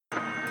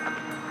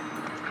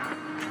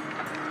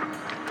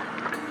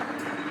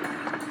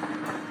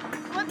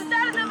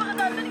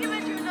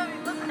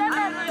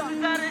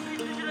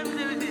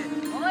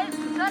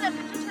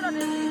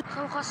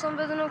خواستم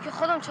بدونم که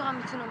خودم چقدر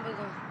میتونم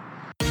بدونم.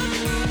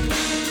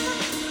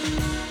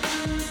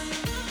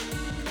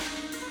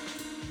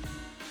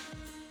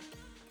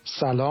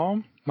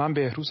 سلام، من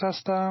بهروز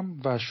هستم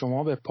و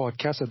شما به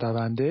پادکست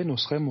دونده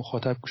نسخه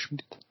مخاطب گوش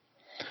میدید.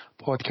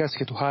 پادکست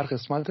که تو هر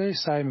قسمتش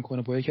سعی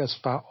میکنه با یکی از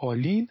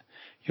فعالین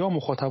یا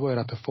مخاطبای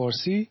رپ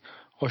فارسی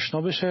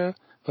آشنا بشه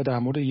و در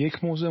مورد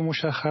یک موضوع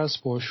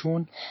مشخص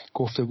باشون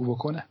گفتگو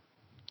بکنه.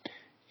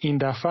 این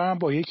دفعه هم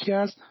با یکی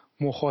از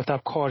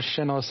مخاطب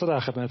کارشناسا در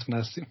خدمتتون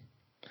هستیم.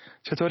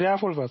 چطوری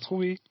ابوالفضل،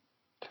 خوبی؟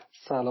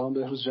 سلام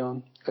بهروز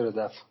جان،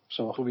 ارادت.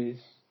 شما خوبی؟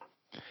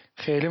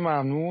 خیلی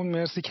ممنون،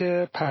 مرسی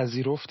که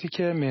پذیرفتی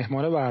که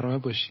مهمان برنامه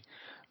باشی.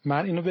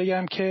 من اینو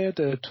بگم که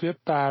توی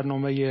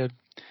برنامه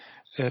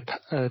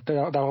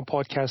در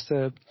پادکست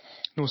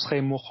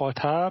نسخه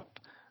مخاطب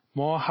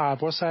ما هر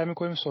بار سعی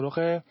میکنیم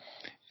سراغ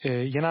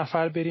یه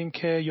نفر بریم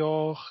که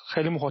یا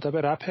خیلی مخاطب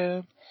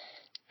رپه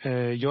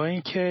یا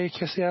اینکه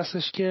کسی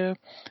هستش که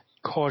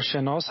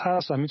کارشناس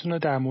هست و میتونه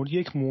در مورد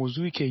یک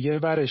موضوعی که یه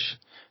برش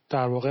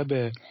در واقع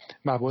به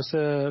مباحث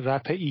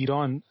رپ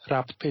ایران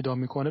ربط پیدا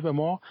میکنه به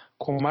ما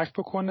کمک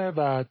بکنه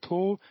و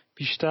تو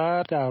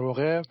بیشتر در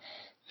واقع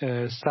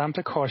سمت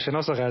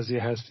کارشناس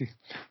قضیه هستی.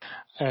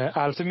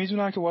 البته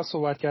میدونم که باید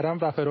صحبت کردم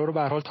رپرها رو به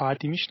هر حال تا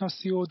حدی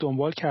میشناسی و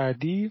دنبال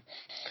کردی،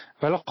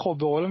 ولی خب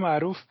به قول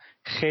معروف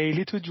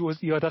خیلی تو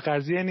جزئیات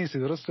قضیه نیستی،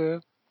 درسته؟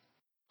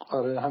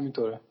 آره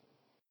همینطوره.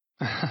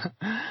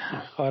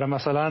 آره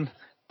مثلا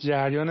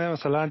جریان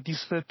مثلا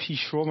دیست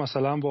پیشرو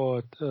مثلا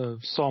با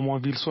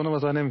سامان ویلسون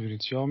مثلا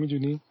نمیدونید یا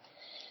میدونی؟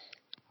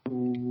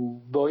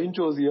 با این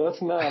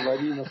جزئیات نه،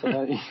 ولی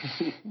مثلا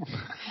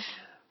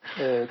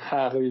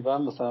تقریبا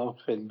مثلا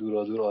خیلی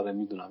دورادور آره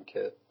میدونم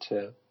که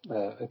چه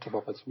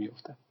اتفاقاتی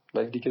میفته،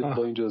 ولی دیگه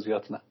با این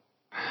جزئیات نه.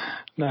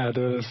 نه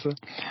درسته.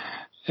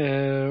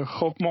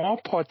 خب ما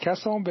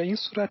پادکست هم به این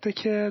صورته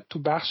که تو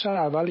بخش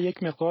اول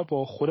یک مقدار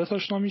با خودت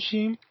آشنا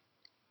میشیم،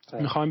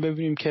 میخوایم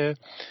ببینیم که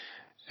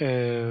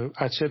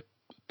از چه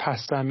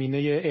پس زمینه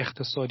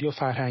اقتصادی و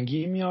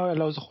فرهنگی میاد،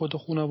 علاوه خود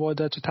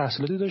خانواده چه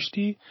تحصیلاتی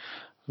داشتی،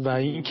 و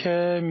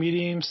اینکه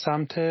میریم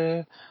سمت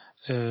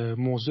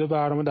موضوع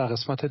برنامه در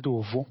قسمت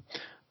دوم.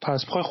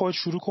 پس میخوای خودت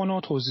شروع کنه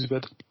و توضیح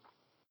بده.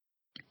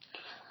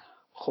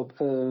 خب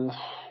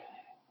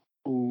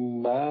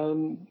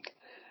من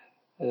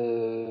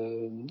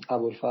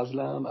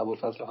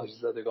ابوالفضل حاجی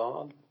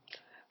زادگان،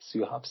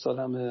 37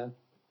 سالمه،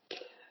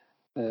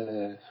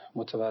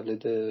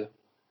 متولد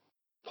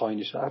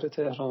پایین شهر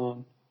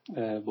تهران،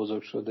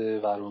 بزرگ شده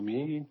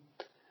ورامین،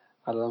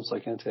 الانم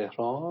ساکن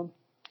تهران.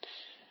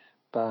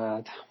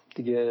 بعد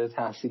دیگه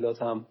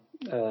تحصیلاتم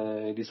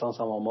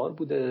لیسانسم آمار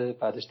بوده،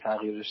 بعدش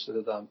تغییر رشته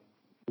دادم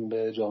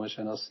به جامعه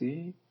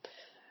شناسی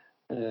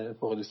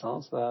فوق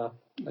لیسانس و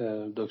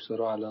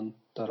دکترا الان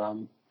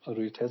دارم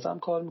روی تزم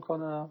کار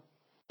میکنم.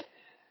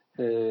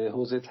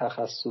 حوزه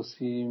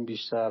تخصصیم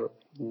بیشتر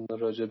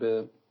راجع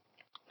به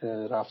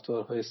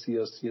رفتارهای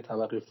سیاسی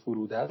طبقه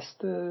فرود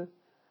است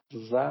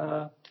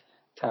و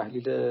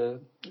تحلیل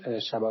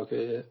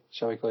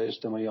شبکه‌های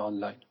اجتماعی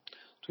آنلاین.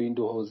 تو این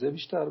دو حوزه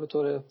بیشتر به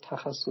طور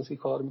تخصصی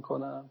کار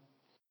میکنم.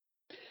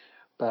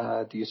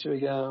 بعد دیگه چی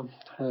بگم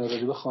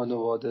راجع به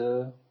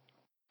خانواده؟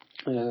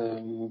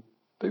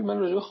 بگم من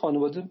راجع به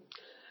خانواده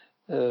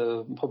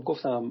خب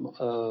گفتم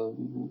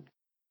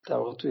در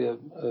واقع توی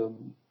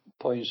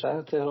پایین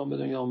شهر تهران به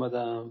دنیا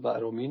آمدم و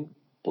ورامین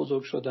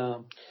بزرگ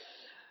شدم.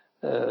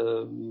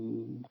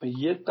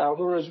 یه در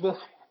واقع راجع به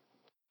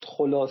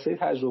خلاصه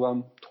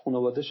تجربه‌ام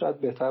خانواده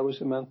شاید بهتر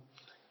باشه من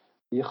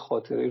یه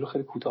خاطره رو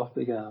خیلی کوتاه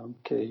بگم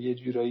که یه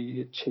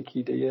جورایی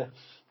چکیده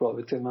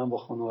رابطه من با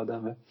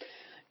خانواده‌مه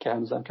که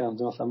هنوزم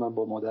مثلا من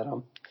با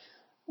مادرم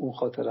اون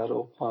خاطره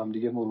رو با هم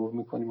دیگه مرور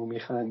میکنیم و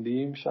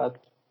میخندیم. شاید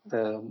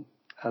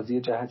از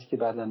یه جهتی که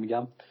بعداً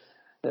میگم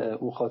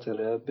اون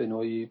خاطره به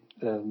نوعی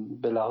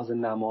به لحاظ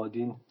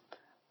نمادین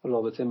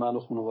رابطه من و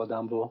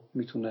خانواده‌ام رو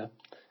میتونه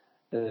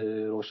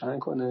روشن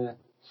کنه.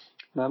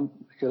 من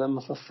یادم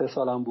مثلا 3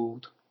 سالم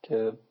بود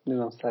که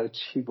نمیدونم سر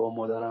چی با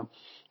مادرم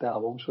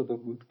دعوام شده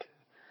بود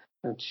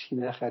که چی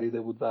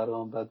نخریده بود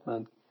برام. بعد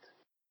من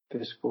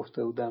بهش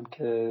گفته بودم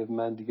که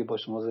من دیگه با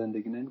شما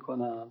زندگی نمی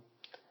کنم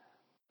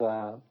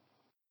و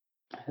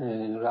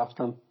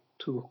رفتم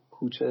تو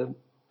کوچه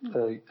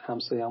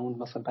همسایه‌مون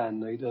مثلا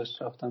بنایی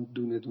داشت، رفتم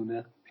دونه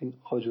دونه این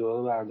آجرها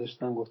رو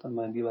برداشتم، گفتم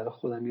من دیگه برای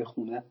خودم یه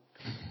خونه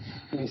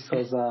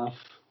میسازم.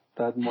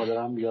 بعد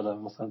مادرم یادم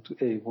مثلا تو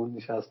ایوون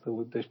نشسته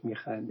بود داشت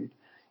میخندید،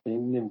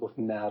 یعنی نمیگفت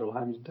نه رو،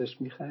 همین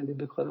داشت میخندید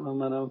به کار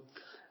منم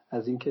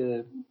از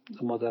اینکه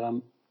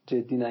مادرم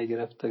جدی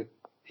نگرفته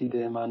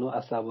ایده منو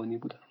عصبانی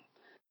بودم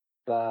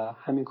و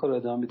همین کار رو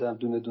ادامه میدم.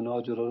 دونه دونه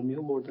آجرها رو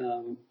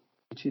میآوردم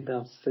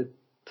چیدم، 3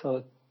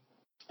 تا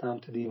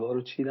سمت دیوار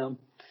رو چیدم.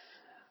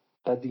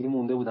 بعد دیگه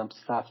مونده بودم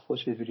سقف‌ها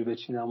چجوری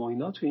بچینم و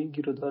اینا. تو این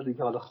گیرودار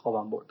دیگه حالا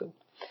خوابم برده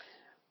بود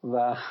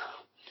و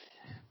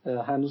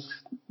هنوز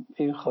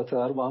این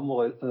خاطره رو با هم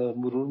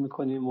مرور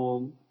میکنیم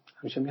و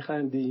همیشه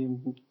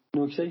میخندیم.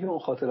 نکته‌ای که اون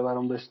خاطره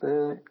برام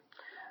داشته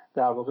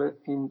در واقع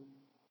این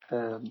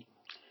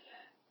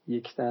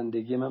یک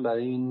دندگی من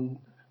برای این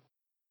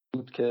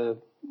بود که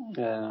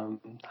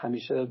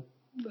همیشه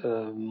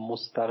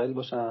مستقل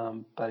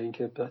باشم برای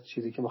اینکه به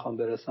چیزی که میخوام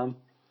برسم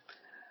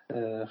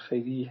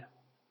خیلی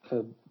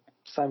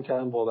سعی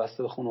کردم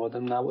وابسته به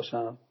خانواده‌ام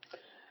نباشم.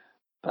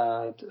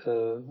 بعد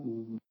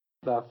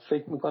و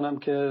فکر میکنم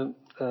که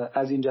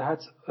از این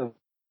جهت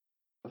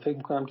فکر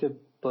میکنم که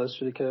باعث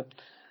شده که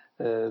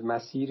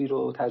مسیری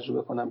رو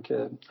تجربه کنم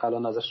که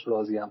الان ازش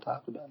راضیم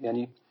تقریبا.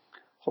 یعنی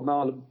خب من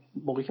حالا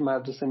موقعی که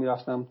مدرسه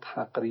میرفتم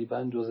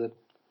تقریبا جزء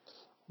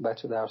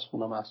بچه درس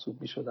خونا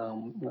محسوب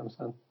میشدم،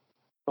 مثلا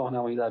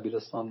راهنمایی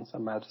دبیرستان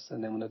مثلا مدرسه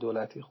نمونه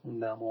دولتی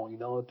خوندم و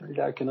اینا.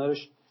 در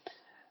کنارش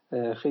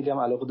خیلی هم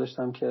علاقه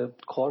داشتم که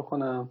کار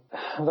کنم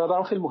و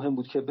برام خیلی مهم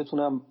بود که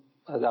بتونم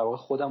در واقع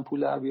خودم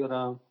پول در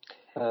بیارم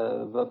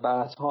و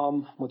بعدها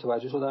هم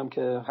متوجه شدم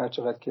که هر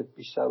چقدر که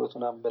بیشتر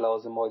بتونم به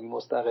لحاظ مالی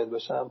مستقل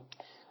بشم،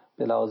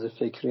 به لحاظ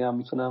فکری هم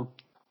میتونم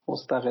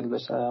مستقل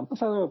بشم.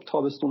 مثلا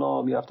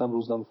تابستونا میرفتم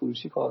روزنامه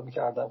فروشی کار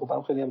میکردم و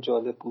برام خیلی هم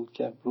جالب بود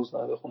که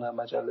روزنامه بخونم،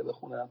 مجله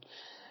بخونم.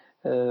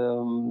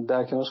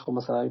 در کنارش خب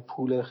مثلا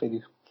پول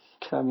خیلی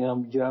کمی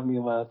هم گیرم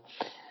میومد.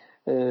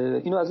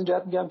 اینو از این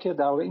جهت میگم که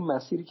در واقع این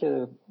مسیری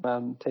که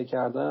من طی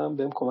کردم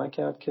بهم کمک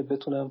کرد که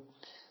بتونم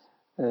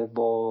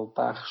با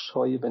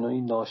بخش‌های به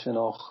نوعی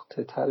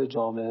ناشناخته تر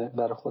جامعه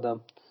برای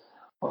خودم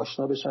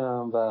آشنا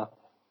بشم و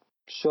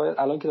شاید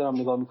الان که دارم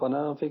نگاه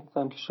میکنم فکر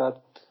میکنم که شاید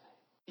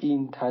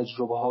این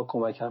تجربه ها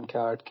کمکم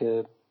کرد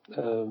که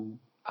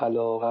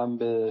علاقم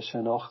به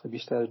شناخت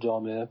بیشتر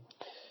جامعه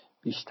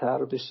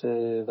بیشتر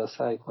بشه و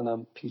سعی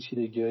کنم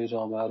پیچیدگی‌های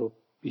جامعه رو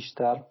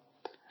بیشتر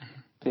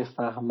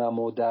بفهمم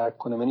و درک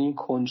کنم. یعنی این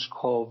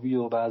کنجکاوی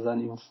و بعضا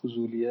این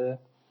فضولیه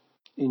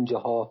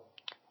اینجاها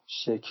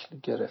شکل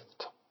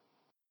گرفت.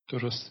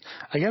 درست.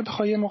 اگر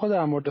بخوای یه موقع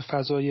در مورد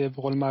فضای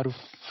به قول معروف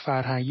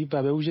فرهنگی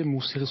و به ویژه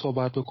موسیقی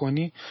صحبت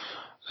بکنی،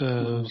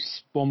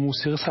 با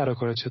موسیقی سر و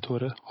کارت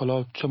چطوره؟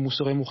 حالا چه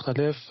موسیقی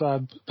مختلف و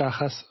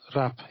بخص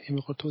رپ این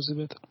میخواد توضیح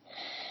بده؟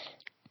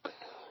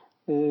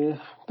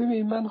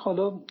 ببین من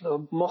حالا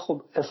ما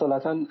خب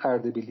اصالتا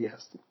اردبیلی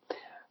هستیم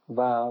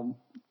و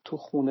تو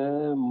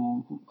خونه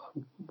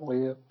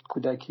موقع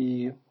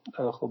کودکی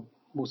خب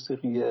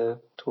موسیقی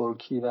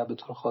ترکی و به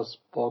طور خاص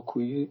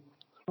باکویی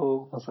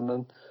رو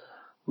مثلا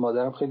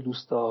مادرم خیلی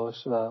دوست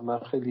داشت و من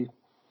خیلی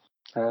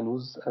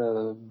هنوز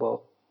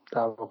با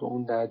در واقع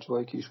اون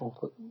نجوایی که ایشون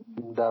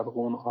در واقع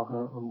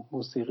اون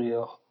موسیقی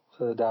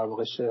در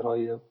واقع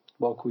شعرهای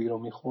باکویی رو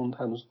میخوند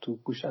هنوز تو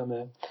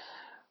گوشمه.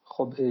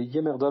 خب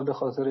یه مقدار به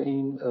خاطر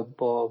این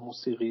با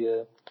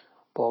موسیقی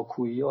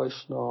باکویی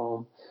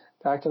آشنام.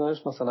 در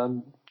کنارش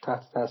مثلا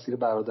تحت تاثیر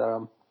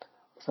برادرم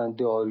مثلا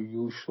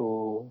داریوش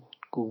و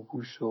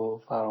گوگوش و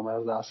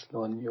فرامرز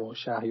اصلانی و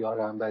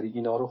شهریار انوری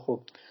اینا رو خب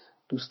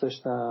دوست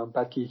داشتم.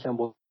 بعد که یکم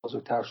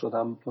بزرگتر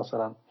شدم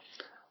مثلا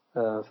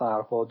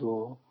فرهاد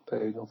و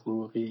فریدون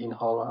فروغی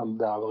اینها رو هم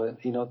در واقع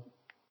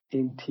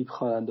این تیپ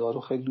خواننده ها رو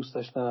خیلی دوست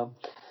داشتم.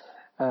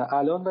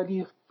 الان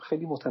ولی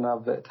خیلی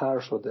متنوع تر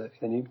شده،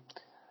 یعنی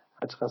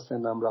هرچقدر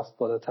سنم رفت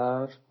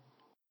بالاتر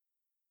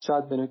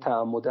شاید به نوعی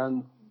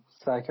تعمدن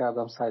سعی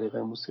کردم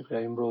سلیقه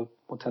موسیقیم رو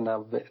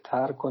متنوع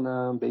تر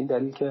کنم، به این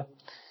دلیل که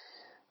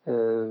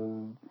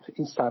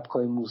این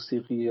سبک‌های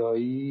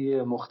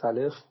موسیقیایی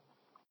مختلف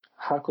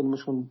هر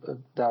کدومشون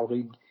در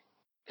واقع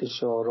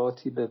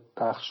اشاراتی به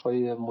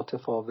بخش‌های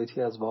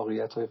متفاوتی از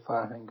واقعیت‌های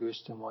فرهنگی و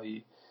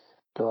اجتماعی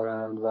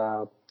دارن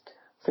و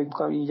فکر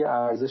می‌کنم این یه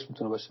ارزش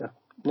میتونه باشه.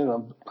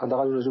 نمیدونم،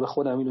 حداقل راجع به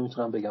خودم اینو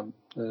میتونم بگم،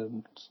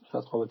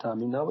 شاید قابل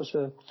تعمیم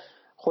نباشه.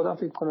 خودم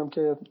فکر کنم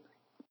که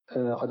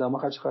آدم‌ها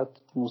هر چقدر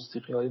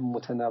موسیقی‌های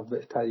متنوع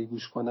تری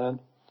گوش کنن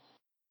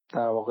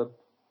در واقع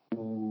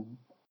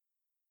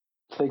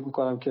فکر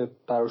می‌کنم که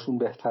براشون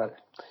بهتره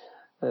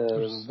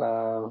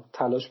و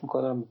تلاش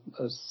می‌کنم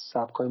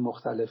سبک‌های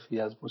مختلفی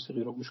از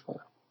موسیقی رو گوش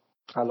کنم.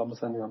 الان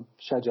مثلا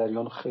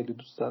شجریان خیلی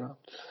دوست دارم،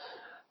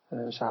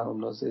 شهرام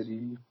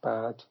ناظری،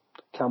 بعد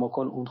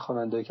کماکان اون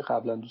خواننده‌ای که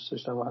قبلا دوست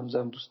داشتم و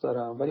هنوزم دوست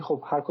دارم، ولی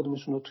خب هر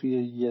کدومشون رو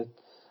توی یه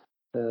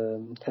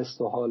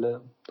حس و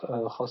حال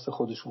خاص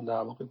خودشون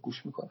در واقع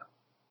گوش میکنم.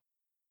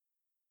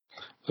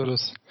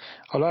 درست.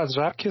 حالا از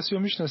رپ کسی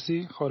رو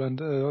میشناسی؟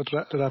 خواننده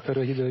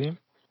رپرایی داریم؟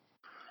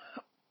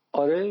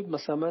 آره،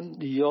 مثلا من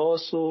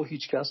یاس و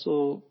هیچکس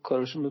و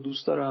کارشون رو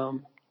دوست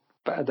دارم،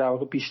 در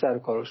واقع بیشتر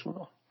کارشون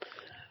رو،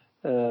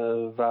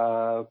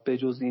 و به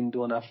جز این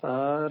دو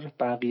نفر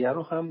بقیه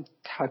رو هم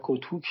تک و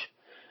توک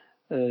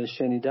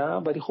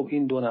شنیدم، ولی خب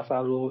این دو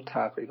نفر رو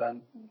تقریبا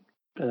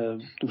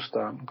دوست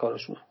دارم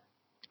کارشون.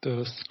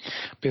 درست.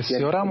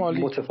 بسیارم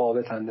عالی.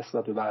 متفاوتن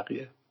نسبت به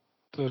بقیه.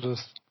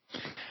 درست.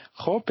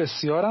 خب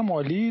بسیارم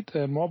عالی،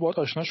 ما باهات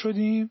آشنا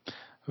شدیم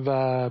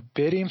و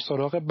بریم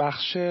سراغ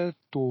بخش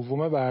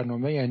دوم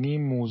برنامه، یعنی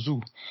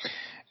موضوع.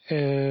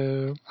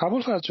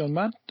 ابوالفضل جان،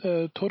 من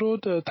تو رو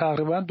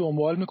تقریبا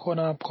دنبال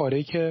میکنم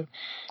کاری که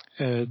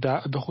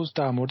به خصوص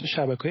در مورد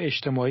شبکه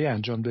اجتماعی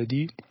انجام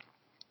بدی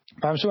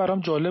و همیشه برام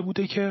جالب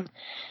بوده که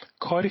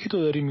کاری که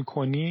تو داری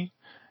میکنی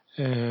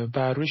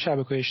بر روی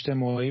شبکه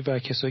اجتماعی و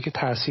کسایی که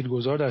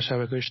تاثیرگذار در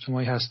شبکه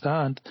اجتماعی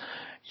هستند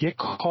یک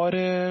کار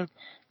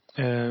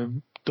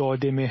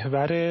داده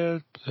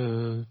محور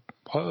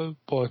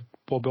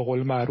با به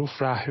قول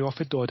معروف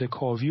رهیافت داده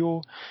کاوی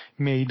و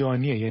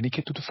میدانیه. یعنی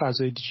که تو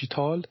فضای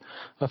دیجیتال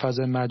و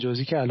فضای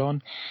مجازی که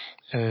الان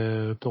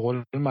به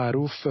قول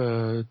معروف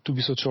تو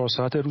 24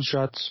 ساعت روز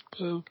شاید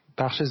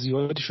بخش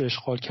زیادیش رو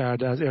اشغال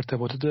کرده، از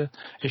ارتباطات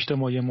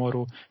اجتماعی ما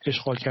رو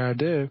اشغال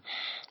کرده،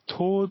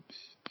 تو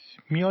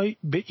میای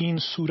به این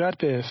صورت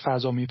به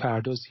فضا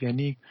میپردازی.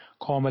 یعنی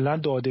کاملا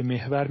داده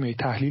محور میای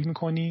تحلیل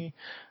میکنی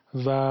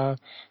و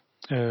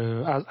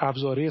از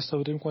ابزاری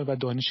استفاده میکنی و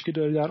دانشی که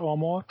داری در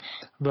آمار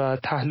و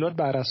تحلیلات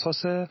بر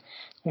اساس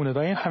اونه. و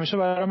این همیشه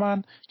برای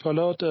من که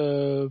حالا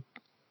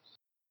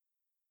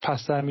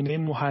پس زمینه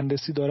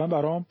مهندسی دارم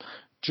برام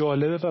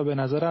جالبه و به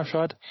نظرم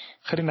شاید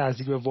خیلی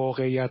نزدیک به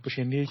واقعیت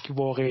باشه. یعنی یک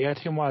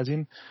واقعیتی که ما از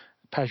این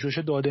پژوهش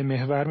داده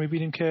محور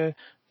میبینیم که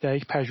در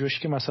یک پژوهشی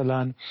که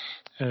مثلا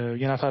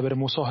یه نفر بره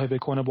مصاحبه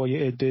کنه با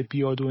یه عده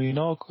بیاد و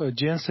اینا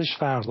جنسش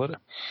فرق داره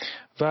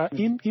و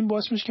این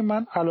باعث میشه که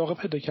من علاقه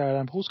پیدا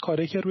کردم. خصوص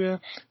کاری که روی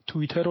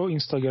توییتر و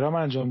اینستاگرام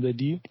انجام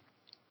دادی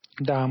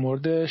در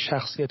مورد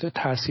شخصیت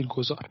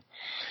تاثیرگذار.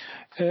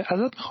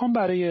 ازت میخوام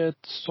برای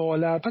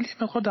سوال اول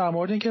یه مقدار در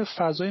مورد اینکه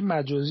فضای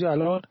مجازی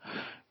الان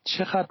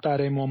چقدر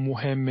برای ما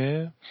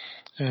مهمه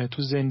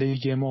تو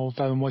زندگی ما و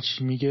به ما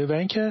چی میگه و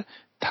اینکه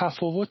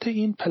تفاوت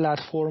این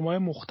پلتفرم‌های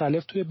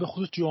مختلف توی به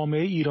خصوص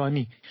جامعه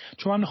ایرانی.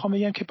 چون من میخوام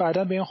بگم که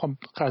بعدا به این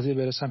قضیه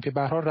برسم که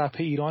به هر حال رپ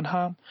ایران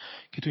هم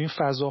که تو این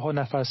فضاها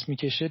نفس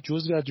میکشه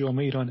جزئی از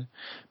جامعه ایرانه.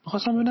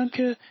 میخواستم ببینم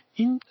که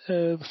این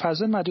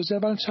فضای مجازی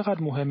اولا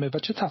چقدر مهمه و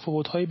چه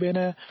تفاوت‌هایی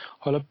بین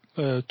حالا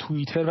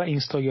توییتر و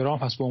اینستاگرام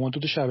هست با عنوان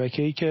دو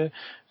شبکه‌ای که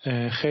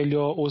خیلی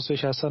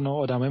عضوش هستن و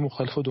آدمای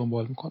مختلف رو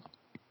دنبال میکنن.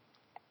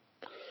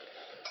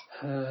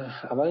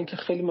 اول اینکه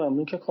خیلی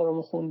ممنون که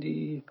کارامو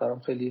خوندی، برام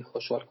خیلی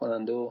خوشحال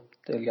کننده و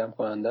دلگرم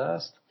کننده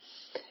است.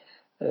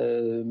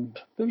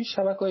 ببین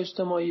شبکه‌های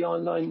اجتماعی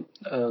آنلاین،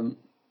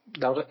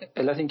 در واقع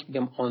علت اینکه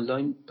میگم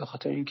آنلاین به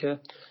خاطر اینکه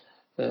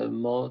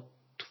ما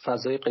تو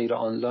فضای غیر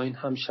آنلاین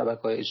هم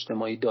شبکه‌های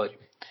اجتماعی داریم،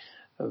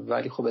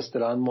 ولی خب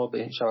اصطلاحاً ما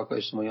به شبکه‌های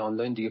اجتماعی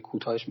آنلاین دیگه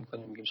کوتاهش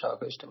می‌کنیم میگیم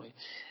شبکه‌های اجتماعی.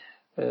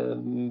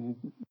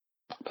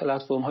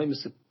 پلتفرم‌های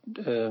مثل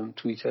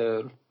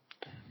توییتر،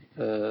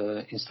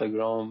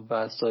 اینستاگرام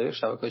و سایر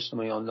شبکه‌های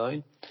اجتماعی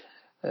آنلاین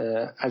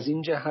از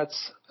این جهت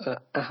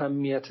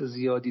اهمیت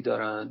زیادی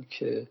دارن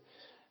که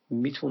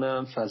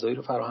میتونن فضایی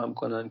رو فراهم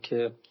کنن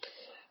که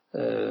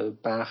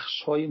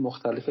بخش‌های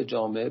مختلف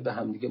جامعه به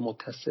همدیگه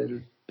متصل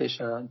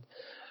بشن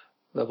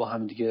و با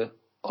همدیگه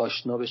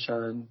آشنا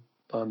بشن،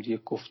 با همدیگه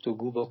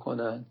گفتگو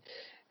بکنن.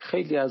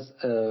 خیلی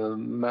از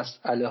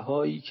مسئله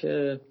هایی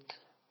که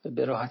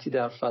به راحتی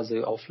در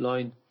فضای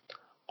آفلاین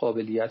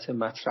قابلیت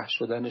مطرح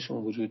شدنشون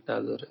وجود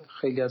نداره،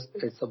 خیلی از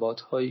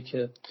ارتباط هایی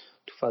که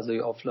تو فضای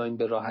آفلاین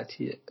به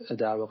راحتی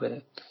در واقع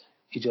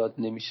ایجاد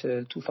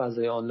نمیشه تو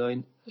فضای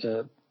آنلاین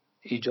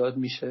ایجاد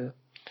میشه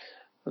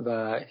و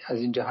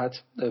از این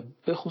جهت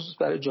به خصوص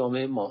برای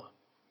جامعه ما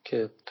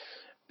که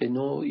به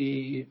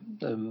نوعی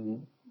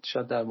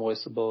شاید در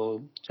مقایسه با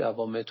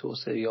جوامع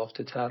توسعه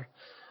یافته تر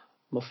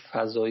ما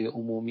فضای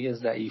عمومی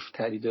ضعیف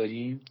تری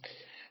داریم،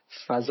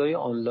 فضای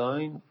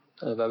آنلاین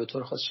و به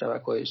طور خاص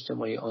شبکه‌های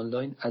اجتماعی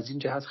آنلاین از این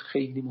جهت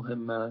خیلی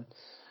مهمن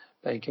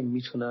برای اینکه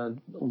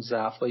میتونن اون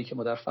ضعفایی که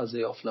ما در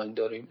فضای آفلاین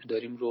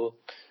داریم رو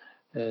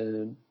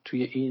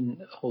توی این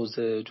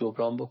حوزه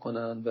جبران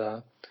بکنن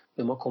و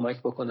به ما کمک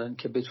بکنن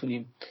که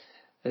بتونیم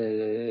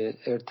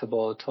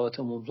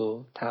ارتباطاتمون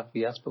رو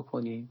تقویت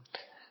بکنیم،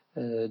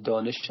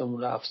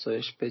 دانشمون رو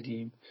افزایش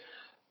بدیم،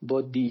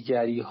 با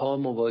دیگری ها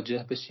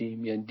مواجه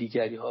بشیم. یعنی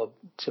دیگری ها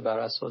چه بر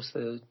اساس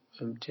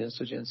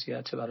جنس و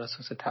جنسیت، چه بر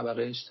اساس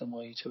طبقه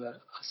اجتماعی، چه بر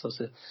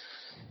اساس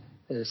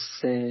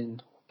سن،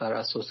 بر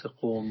اساس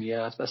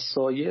قومیت و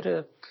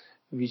سایر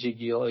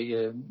ویژگی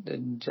های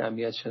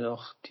جمعیت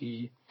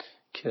شناختی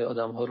که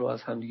آدم ها رو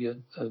از همدیگه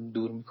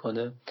دور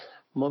میکنه،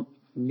 ما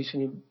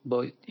میتونیم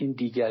با این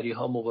دیگری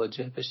ها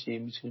مواجه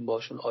بشیم، میتونیم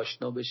باشون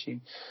آشنا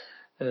بشیم.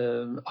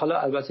 حالا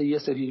البته یه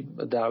سری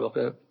در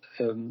واقع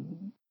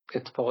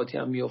اتفاقاتی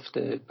هم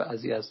میفته،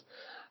 بعضی از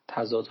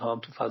تضادها هم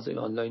تو فضای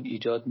آنلاین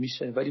ایجاد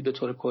میشه، ولی به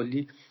طور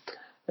کلی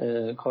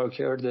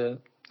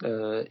کارکرد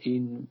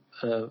این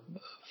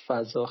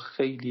فضا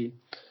خیلی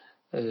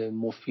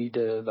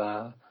مفیده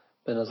و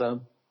به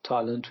نظرم تا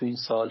الان تو این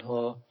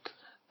سالها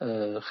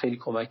خیلی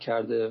کمک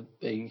کرده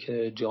به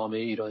اینکه جامعه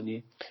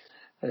ایرانی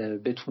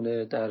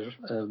بتونه در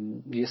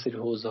یه سری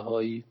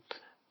حوزه‌هایی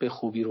به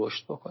خوبی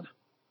رشد بکنه.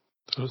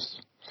 درست.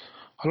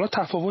 حالا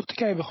تفاوتی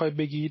که بخوای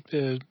بگید،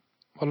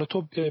 حالا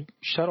تو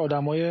بیشتر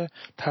آدمای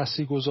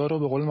تاثیرگذار رو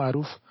به قول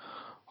معروف،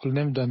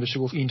 حالا نمیدونم بشه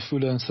گفت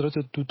اینفلوئنسرات،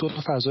 دو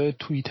تا فضای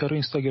توییتر و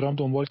اینستاگرام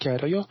دنبال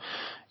کرده، یا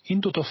این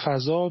دو تا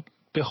فضا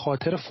به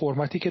خاطر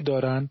فرمتی که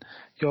دارن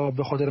یا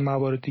به خاطر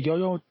موارد دیگه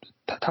یا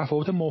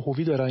تفاوت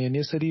ماهوی دارن؟ یعنی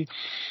یه سری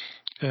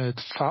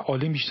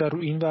فعالین بیشتر رو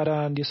این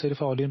ورن، یه سری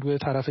فعالین روی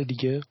طرف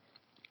دیگه؟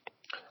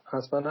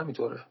 حتما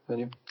همینطوره.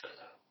 یعنی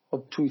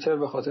خب توییتر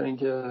به خاطر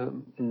اینکه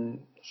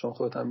شما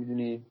خودت هم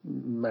میدونی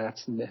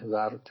متن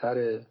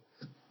محورتره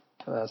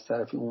و از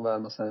طرفی اون ور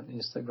مثلا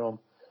اینستاگرام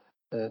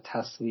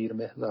تصویر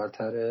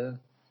محورتره،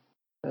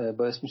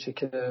 باعث میشه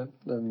که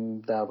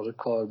در واقع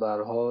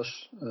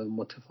کاربرهاش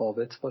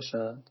متفاوت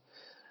باشند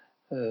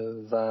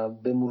و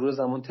به مرور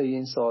زمان طی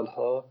این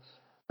سالها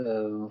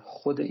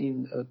خود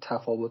این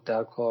تفاوت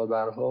در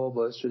کاربرها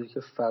باعث شده که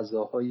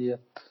فضاهای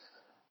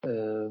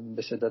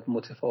به شدت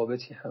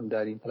متفاوتی هم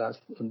در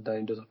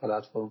این دو تا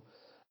پلتفرم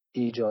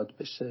ایجاد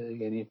بشه.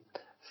 یعنی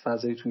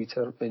فضای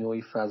توییتر به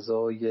نوعی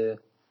فضای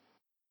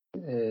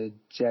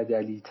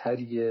جدلی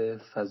تریه،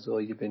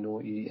 فضای به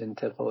نوعی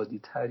انتقادی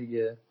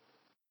تریه،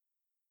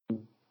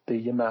 به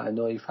یه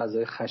معنای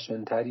فضای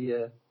خشن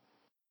تریه.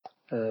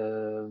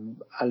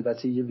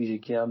 البته یه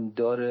ویژگی هم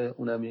داره،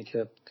 اونم اینه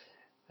که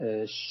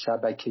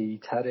شبکه‌ای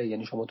تره.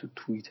 یعنی شما تو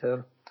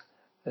توییتر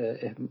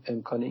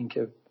امکان این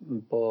که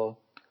با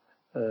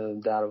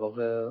در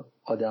واقع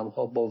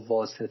آدم‌ها با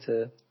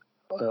واسطه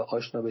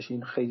آشنا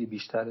بشین خیلی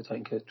بیشتره تا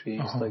اینکه توی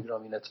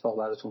اینستاگرام این اتفاق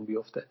براتون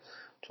بیفته،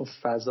 چون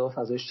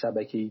فضای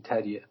شبکه‌ای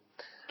تریه.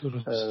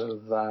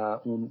 و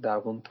اون در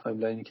اون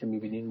تایملاینی که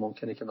می‌بینین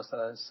ممکنه که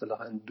مثلا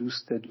اصطلاحاً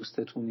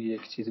دوستتون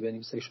یک چیزی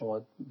بنویسه که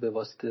شما به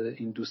واسطه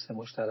این دوست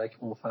مشترک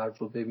اون فرد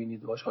رو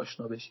ببینید، باهاش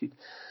آشنا بشید.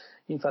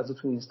 این فضا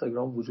تو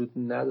اینستاگرام وجود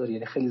نداره،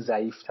 یعنی خیلی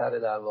ضعیف‌تره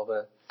در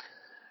واقع.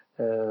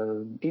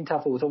 این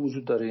تفاوت‌ها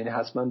وجود داره، یعنی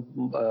حتما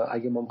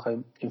اگه ما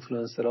می‌خوایم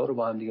اینفلوئنسرها رو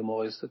با هم دیگه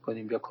مقایسه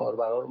کنیم یا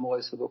کاربرا رو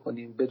مقایسه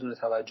بکنیم بدون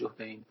توجه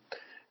به این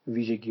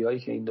ویژگی‌هایی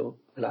که این دو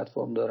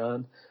پلتفرم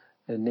دارن،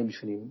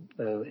 نمی‌تونیم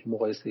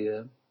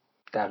مقایسه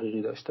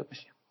دقیقی داشته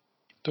باشیم.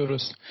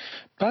 درست.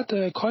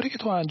 بعد کاری که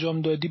تو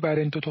انجام دادی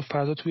برای این دو تا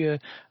فضا توی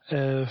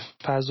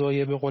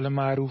فضای به قول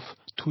معروف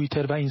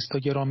توییتر و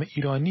اینستاگرام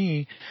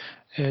ایرانی،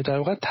 در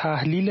واقع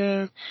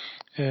تحلیل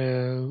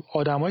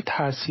آدمای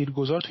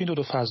تاثیرگذار توی این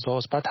دو فضا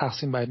هست. بعد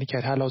تقسیم بندی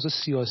کرد، هم لحاظ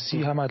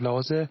سیاسی هم از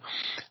لحاظ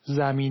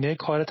زمینه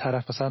کار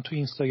طرف. مثلا توی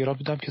اینستاگرام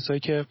دیدم کسایی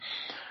که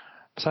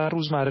مثلا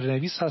روزمره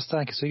نویس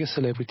هستن، کسایی که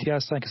سلبریتی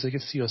هستن، کسایی که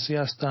سیاسی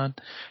هستن،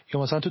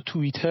 یا مثلا تو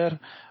توییتر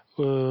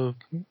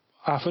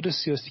افراد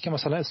سیاسی که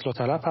مثلا اصلاح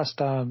طلب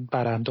هستن،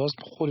 برانداز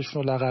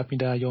خودشون رو لقب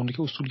میدن، یا اونایی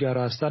که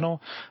اصولگرا هستن و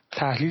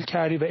تحلیل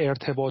کردی و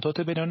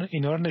ارتباطات بین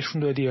اینا رو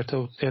نشون دادی،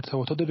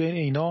 ارتباطات بین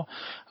اینا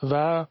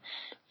و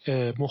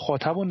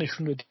مخاطب رو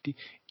نشون دادی.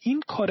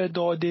 این کار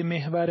داده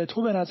محور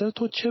تو به نظر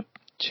تو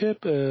چه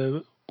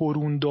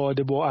برون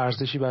داده با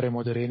ارزشی برای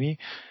ما داره؟ یعنی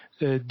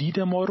دید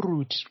ما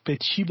رو به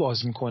چی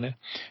باز میکنه؟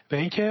 و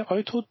اینکه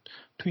آیا تو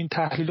این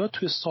تحلیلات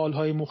توی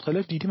سالهای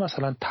مختلف دیدی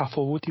مثلا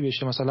تفاوتی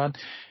بشه؟ مثلا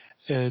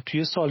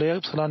توی سالهای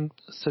مثلا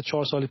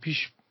 3-4 سال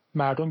پیش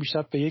مردم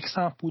بیشتر به یک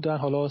سمت بودن،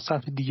 حالا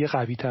سمت دیگه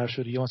قوی تر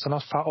شده، یا مثلا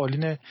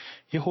فعالین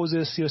یه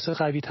حوزه سیاسی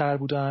قوی تر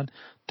بودن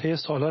طی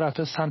سالها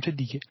رفته سمت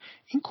دیگه.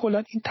 این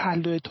کلا این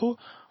تحلیل تو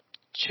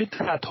چه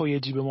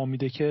نتایجی به ما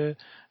میده که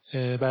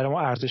برای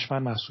ما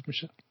ارزشمند محسوب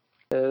میشه؟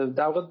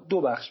 در واقع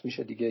دو بخش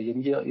میشه دیگه.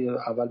 یعنی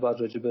اول باید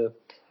راجع به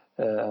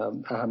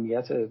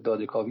اهمیت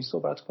داده کاوی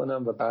صحبت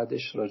کنم و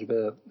بعدش راجع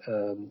به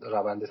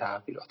روند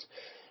تغییرات.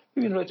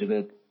 ببین، راجع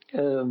به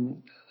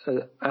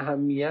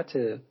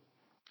اهمیت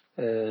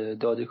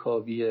داده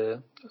کاوی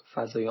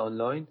فضای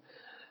آنلاین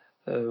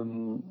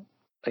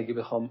اگه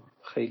بخوام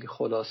خیلی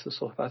خلاصه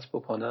صحبت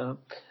بکنم،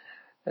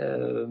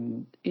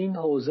 این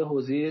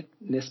حوزه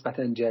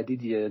نسبتاً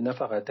جدیدیه، نه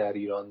فقط در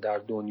ایران، در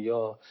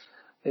دنیا.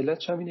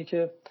 علتش هم اینه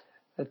که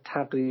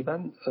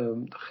تقریباً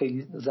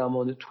خیلی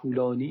زمان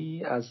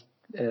طولانی از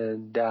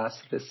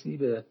دسترسی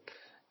به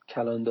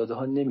کلان داده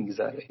ها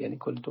نمیگذره. یعنی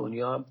کل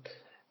دنیا هم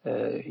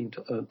این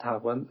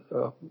تقریباً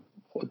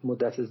خود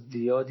مدت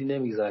زیادی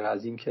نمیگذره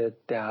از اینکه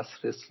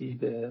دسترسی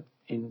به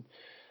این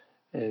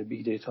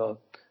بیگ دیتا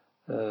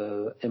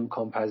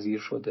امکان پذیر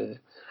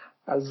شده.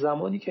 از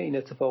زمانی که این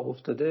اتفاق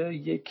افتاده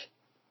یک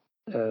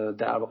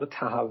در واقع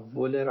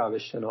تحول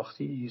روش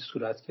شناختی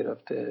صورت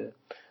گرفته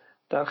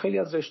در خیلی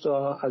از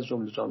رشته‌ها، از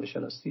جمله جامعه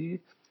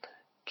شناسی،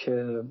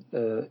 که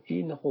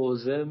این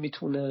حوزه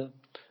میتونه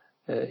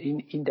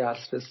این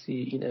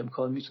دسترسی، این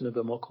امکان میتونه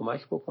به ما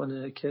کمک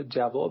بکنه که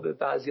جواب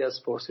بعضی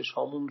از پرسش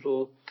هامون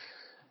رو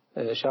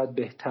شاید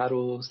بهتر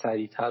و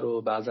سریعتر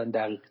و بعضا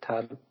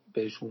دقیق‌تر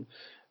بهشون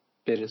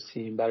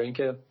برسیم. برای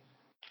اینکه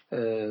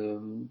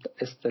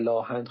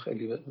اصطلاحاً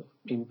خیلی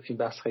این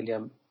بحث خیلی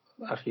هم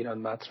اخیراً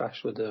مطرح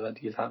شده و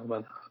دیگه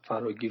تقریباً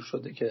فراگیر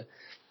شده که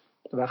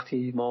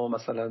وقتی ما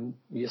مثلا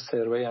یه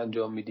سروی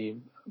انجام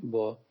میدیم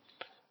با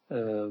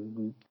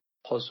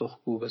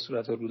پاسخگو به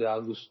صورت رو در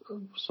رو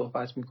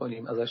صحبت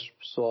میکنیم، ازش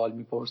سوال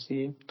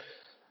میپرسیم،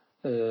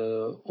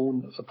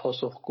 اون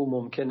پاسخگو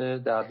ممکنه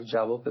در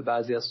جواب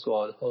بعضی از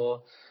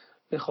سوالها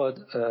بخواد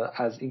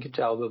از اینکه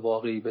جواب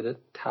واقعی بده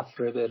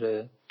تفره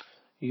بره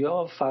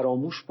یا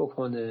فراموش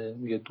بکنه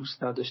یا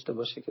دوست نداشته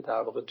باشه که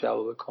در واقع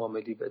جواب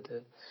کاملی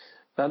بده،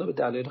 بنا به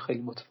دلایل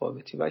خیلی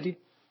متفاوتی. ولی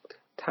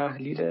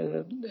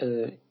تحلیل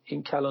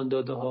این کلان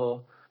داده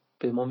ها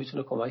به ما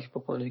میتونه کمک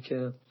بکنه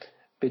که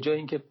به جای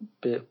اینکه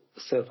به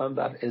صرفاً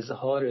بر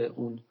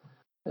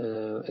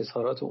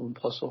اظهارات اون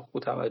پاسخگو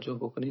توجه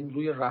بکنیم،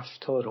 روی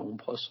رفتار اون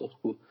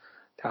پاسخگو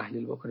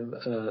تحلیل بکنیم،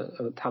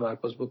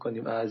 تمرکز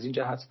بکنیم. از این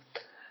جهت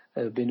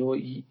به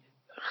نوعی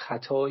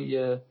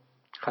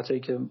خطایی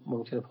که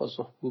ممکنه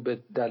پاسخگو به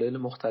دلایل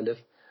مختلف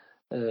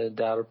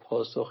در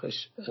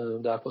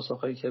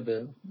پاسخهایی که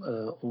به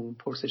اون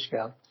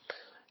پرسشگر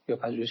یا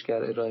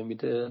پژوهشگر ارائه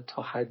میده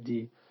تا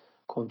حدی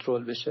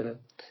کنترل بشه.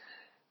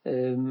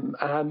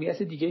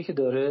 اهمیت دیگه‌ای که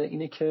داره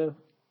اینه که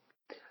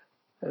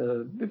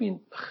ببین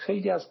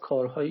خیلی از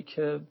کارهایی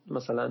که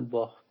مثلا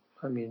با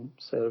همین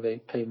سروی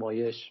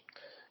پیمایش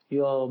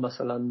یا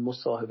مثلا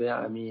مصاحبه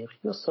عمیق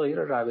یا سایر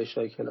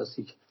روش‌های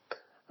کلاسیک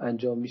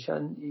انجام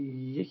میشن،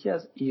 یکی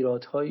از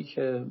ایرادهایی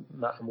که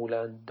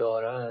معمولا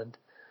دارند،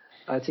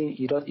 البته این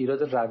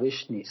ایراد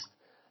روش نیست،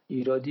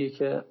 ایرادیه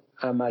که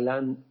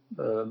عملا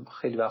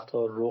خیلی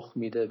وقتا رخ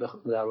میده،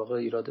 در واقع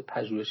ایراد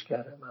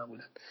پژوهشگره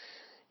معمولا،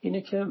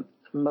 اینه که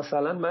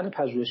مثلا من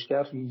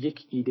پژوهشگر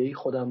یک ایده‌ای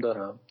خودم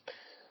دارم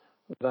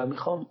و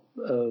میخوام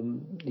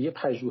یه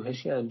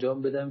پژوهشی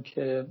انجام بدم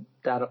که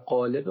در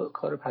قالب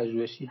کار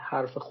پژوهشی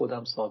حرف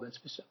خودم ثابت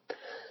بشه.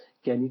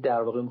 یعنی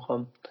در واقع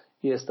میخوام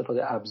یه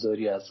استفاده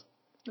ابزاری از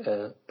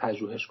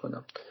پژوهش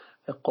کنم.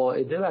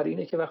 قاعده بر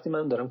اینه که وقتی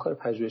من دارم کار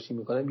پژوهشی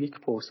میکنم یک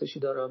پرسشی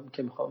دارم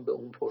که میخوام به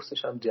اون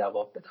پرسشم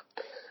جواب بدم،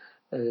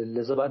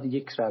 لذا باید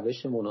یک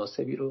روش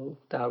مناسبی رو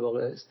در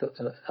واقع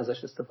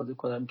ازش استفاده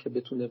کنم که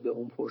بتونه به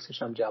اون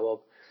پرسشم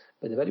جواب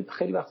بده. ولی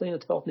خیلی وقتا این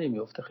اتفاق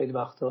نمیفته، خیلی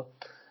وقتا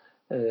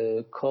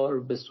کار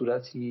به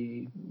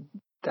صورتی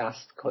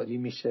دستکاری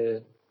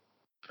میشه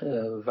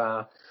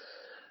و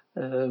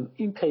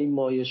این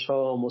پیمایش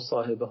ها،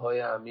 مصاحبه های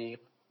عمیق،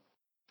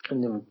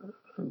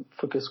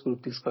 فوکس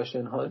گروپ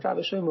دیسکاشن ها،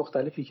 روش های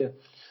مختلفی که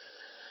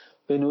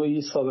به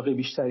نوعی سابقه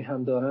بیشتری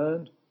هم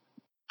دارن،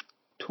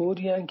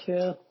 طوری هن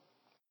که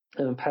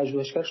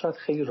پژوهشگر شاید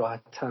خیلی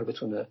راحت تر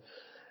بتونه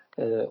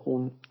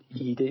اون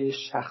ایده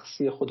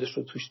شخصی خودش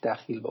رو توش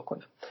دخیل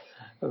بکنه.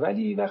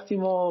 ولی وقتی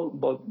ما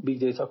با بیگ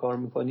دیتا کار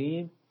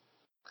میکنیم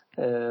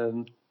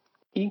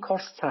این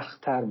کار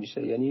سخت‌تر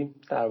میشه. یعنی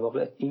در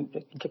واقع این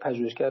که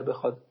پژوهشگر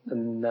بخواد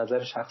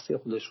نظر شخصی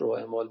خودش رو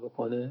اعمال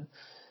بکنه،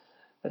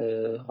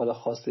 حالا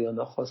خواسته یا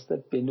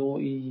ناخواسته، به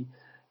نوعی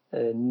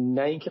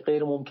نه اینکه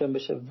غیر ممکن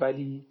بشه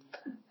ولی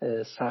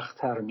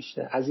سخت‌تر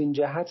میشه. از این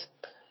جهت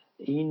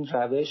این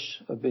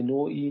روش به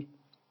نوعی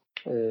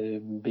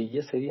به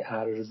یه سری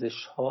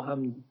ارزش‌ها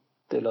هم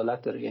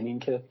دلالت داره. یعنی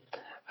اینکه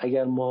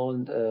اگر ما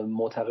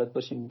معتقد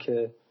باشیم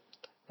که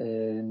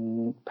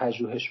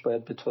پژوهش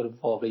باید به طور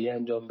واقعی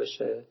انجام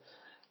بشه،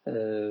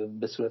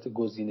 به صورت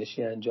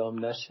گزینشی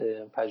انجام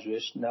نشه،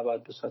 پژوهش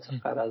نباید به صورت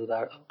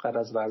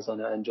غرض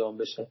ورزانه انجام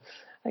بشه،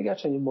 اگر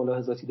چنین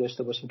ملاحظاتی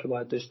داشته باشیم که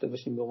باید داشته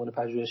باشیم به عنوان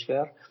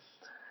پژوهشگر،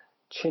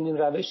 چنین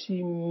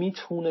روشی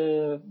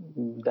میتونه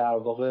در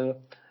واقع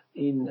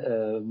این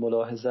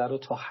ملاحظه رو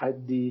تا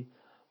حدی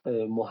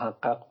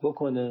محقق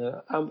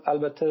بکنه.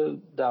 البته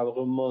در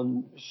واقع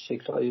ما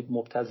شکل‌های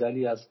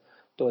مبتذلی از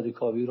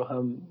داده‌کاوی رو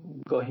هم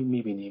گاهی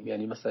می‌بینیم،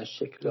 یعنی مثلا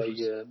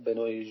شکل‌های به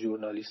نوعی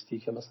ژورنالیستی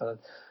که مثلا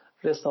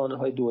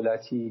رسانه‌های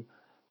دولتی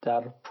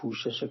در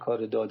پوشش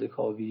کار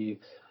داده‌کاوی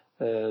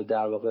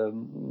در واقع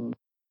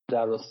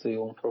در راستای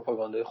اون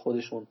پروپاگاندای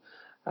خودشون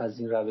از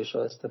این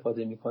روش‌ها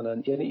استفاده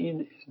می‌کنن. یعنی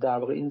این در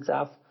واقع این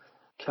ضعف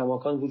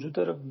کماکان وجود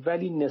داره،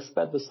 ولی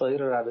نسبت به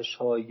سایر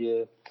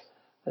روش‌های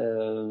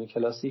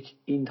کلاسیک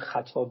این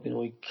خطا به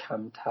نوعی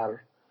کمتر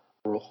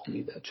رخ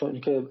میده،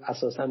 چون که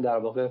اساساً در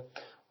واقع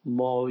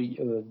ما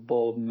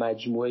با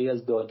مجموعه‌ای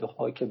از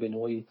داده‌ها که به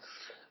نوعی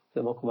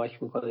به ما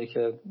کمک میکنه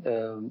که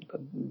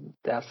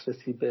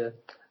دسترسی به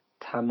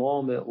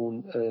تمام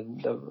اون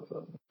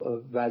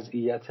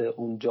وضعیت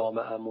اون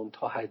جامعه‌مون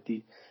تا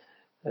حدی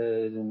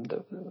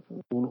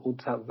اون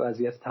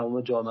وضعیت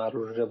تمام جامعه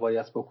رو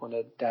روایت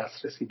بکنه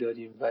دسترسی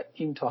داریم و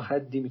این تا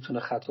حدی میتونه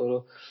خطا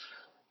رو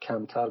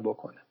کمتر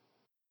بکنه.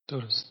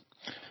 درست.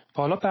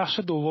 حالا بخش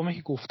دومی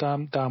که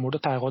گفتم در مورد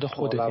تحقیقات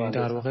خودت، یعنی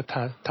در واقع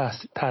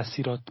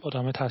تاثیرات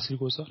آدم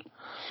تاثیرگذار.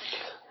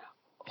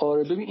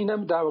 آره ببین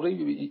اینم در واقع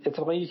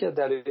اتفاقا یکی از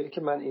دلایلی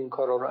که من این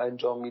کارا رو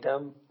انجام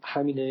میدم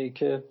همینه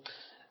که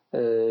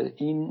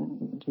این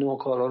نوع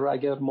کارا رو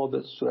اگر ما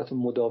به صورت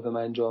مداوم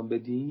انجام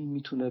بدیم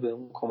میتونه به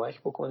اون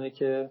کمک بکنه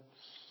که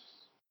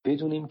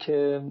بدونیم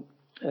که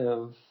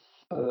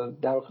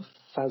در واقع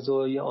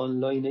فضای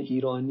آنلاین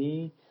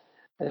ایرانی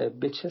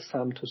به چه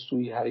سمت و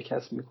سوی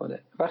حرکت میکنه.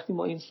 وقتی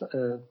ما این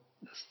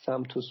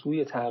سمت و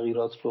سوی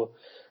تغییرات رو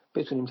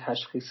بتونیم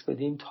تشخیص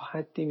بدیم تا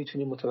حدی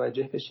میتونیم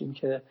متوجه بشیم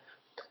که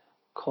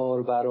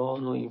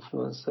کاربران و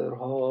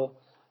اینفلوئنسرها،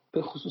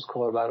 به خصوص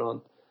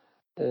کاربران،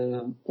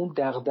 اون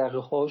دغدغه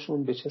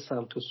هاشون به چه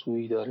سمت و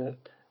سویی داره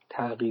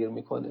تغییر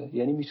میکنه.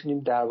 یعنی میتونیم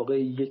در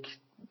واقع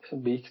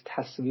به یک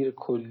تصویر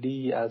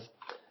کلی از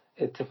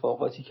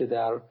اتفاقاتی که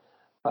در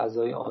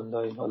فضای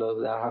آنلاین حالا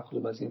در هر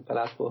کدوم از این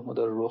پلتفرم‌ها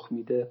داره رخ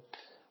میده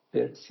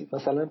برسیم.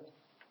 مثلا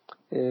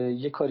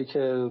یه کاری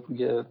که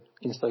روی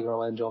اینستاگرام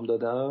انجام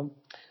دادم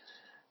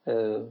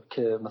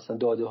که مثلا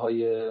داده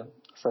های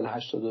سال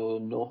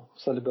 89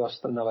 سال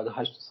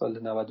 98 سال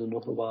 99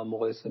 رو با هم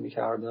مقایسه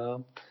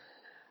می‌کردم،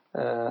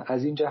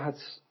 از این جهت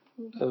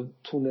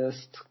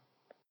تونست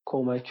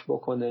کمک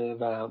بکنه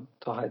و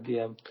تا حدی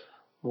هم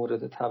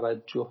مورد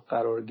توجه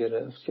قرار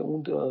گرفت که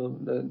اون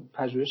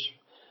پژوهش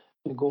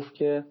میگفت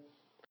که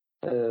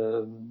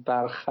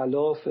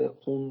برخلاف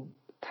اون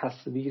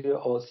تصویر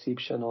آسیب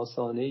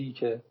شناسانه‌ای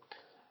که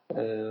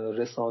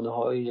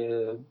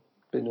رسانه‌های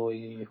به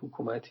نوعی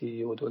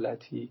حکومتی و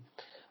دولتی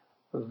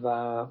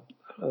و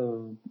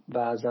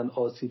بعضن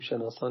آسیب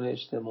شناسان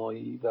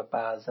اجتماعی و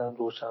بعضن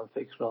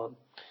روشنفکران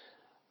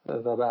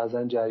و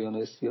بعضن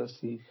جریان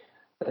سیاسی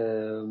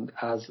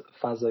از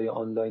فضای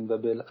آنلاین و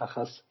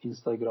بالاخص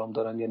اینستاگرام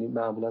دارن، یعنی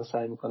معمولا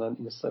سعی میکنن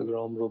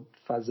اینستاگرام رو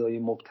فضای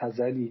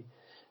مبتذلی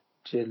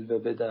جلوه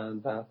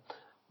بدن و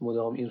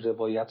مدام این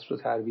روایت رو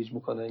ترویج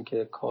میکنن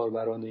که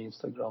کاربران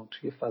اینستاگرام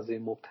توی فضای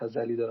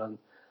مبتذلی دارن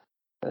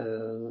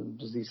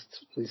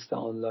زیست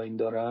آنلاین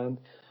دارن.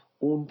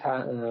 اون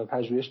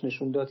پژوهش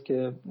نشون داد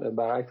که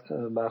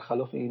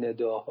برخلاف این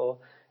ادعاها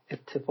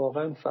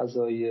اتفاقا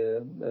فضای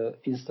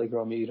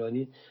اینستاگرام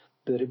ایرانی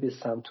داره به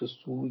سمت و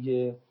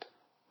سوی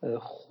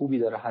خوبی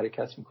داره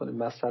حرکت میکنه.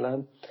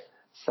 مثلا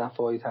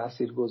صفحه‌های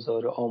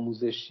تاثیرگذار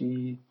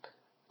آموزشی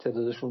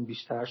تعدادشون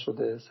بیشتر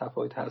شده،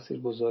 صفحه‌های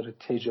تاثیرگذار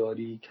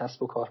تجاری،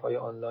 کسب و کارهای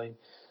آنلاین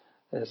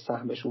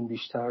سهمشون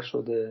بیشتر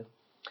شده.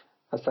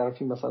 از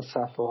طرفی مثلا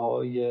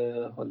صفحه‌های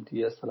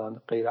دیگه اصلا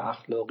غیر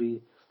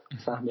اخلاقی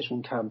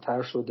سهمشون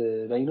کمتر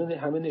شده و اینا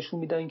همه نشون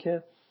میدن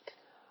که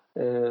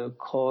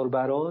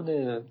کاربران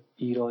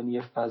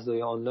ایرانی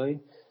فضای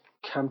آنلاین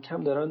کم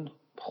کم دارن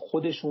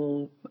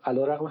خودشون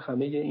علیرغم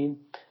همه این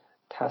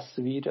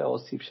تصویر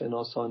آسیب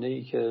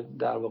شناسانه‌ای که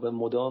در واقع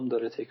مدام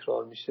داره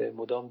تکرار میشه،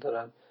 مدام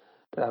دارن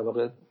در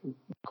واقع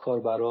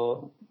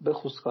کاربرا به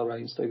خصوص کاربرای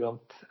اینستاگرام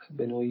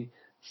به نوعی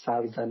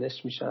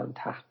سرزنش میشن،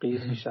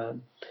 تحقیر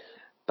میشن،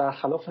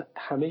 برخلاف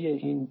همه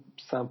این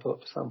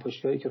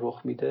سمپاشی‌هایی که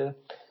رخ میده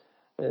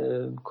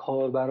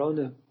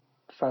کاربران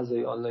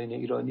فضای آنلاین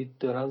ایرانی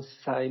دارن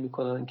سعی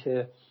میکنن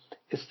که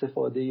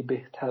استفاده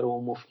بهتر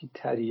و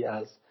مفیدتری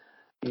از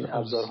این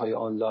ابزارهای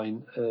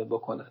آنلاین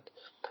بکنند.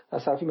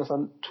 از طرفی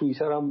مثلا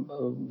توییتر هم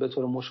به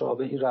طور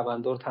مشابه این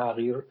روند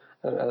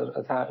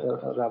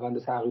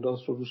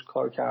تغییرات رو روش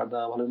کار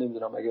کردم. حالا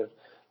نمیدونم اگر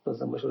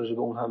لازم باشه راجع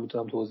به اون هم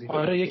میتونم توضیح بدم.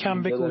 آره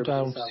یکم بگو در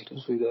اون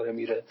سوی داره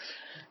میره.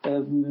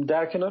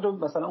 در کنار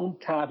مثلا اون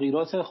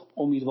تغییرات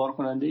امیدوار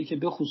کننده ای که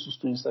به خصوص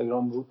تو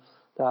اینستاگرام رو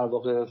در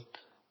واقع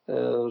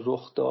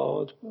رخ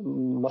داد،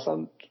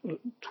 مثلا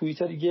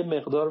توییتر یه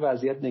مقدار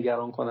وضعیت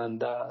نگران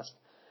کننده است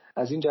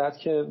از این جهت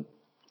که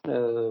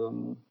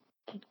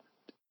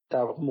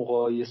در واقع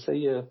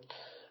مقایسه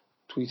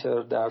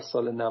توییتر در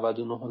سال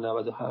 99 و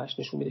 98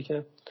 نشون میده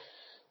که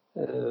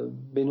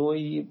به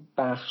نوعی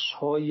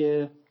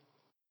بخش‌های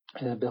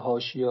به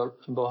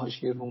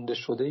حاشیه رونده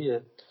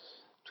شده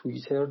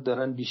توییتر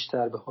دارن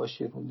بیشتر به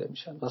حاشیه رونده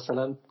میشن.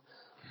 مثلا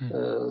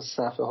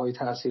صفحه های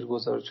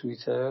تاثیرگذار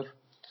توییتر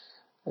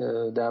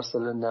در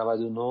سال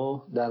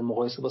 99 در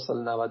مقایسه با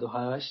سال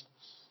 98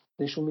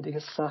 نشون میده که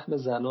سهم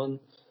زنان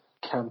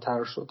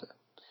کمتر شده.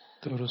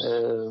 درست.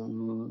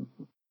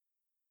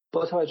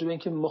 با توجه به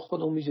اینکه ما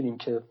خودمون میدونیم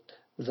که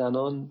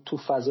زنان تو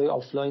فضای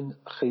آفلاین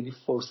خیلی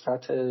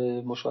فرصت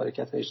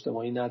مشارکت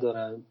اجتماعی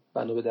ندارن،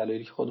 بنا به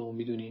دلایلی که خودمون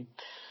میدونیم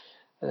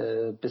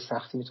به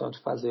سختی میتونن تو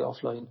فضای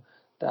آفلاین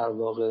در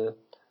واقع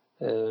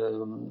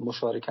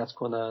مشارکت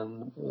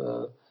کنن.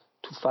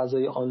 تو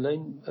فضای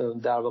آنلاین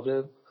در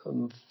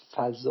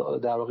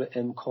واقع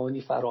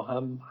امکانی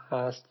فراهم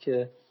هست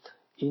که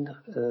این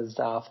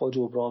ضعف‌ها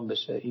جبران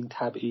بشه، این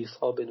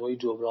تبعیض‌ها به نوعی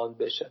جبران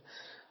بشه.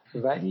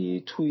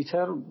 ولی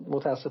توییتر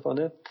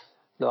متاسفانه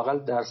لااقل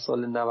در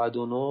سال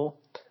 99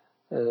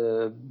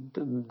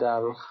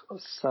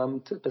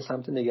 به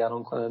سمت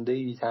نگران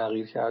کننده‌ای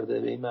تغییر کرده،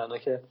 به این معنا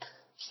که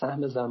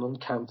سهم زنان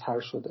کمتر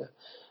شده.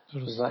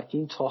 درست. و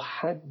این تا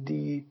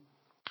حدی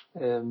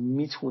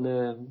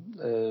میتونه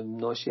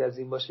ناشی از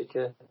این باشه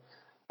که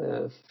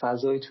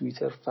فضای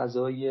توییتر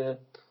فضای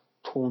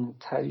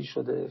تندتری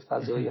شده،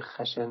 فضای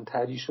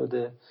خشنتری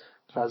شده،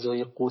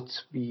 فضای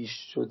قطبی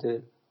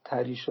شده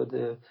تری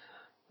شده،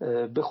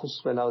 به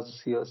خصوص به لحاظ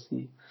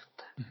سیاسی.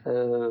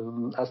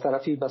 از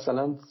طرفی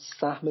مثلا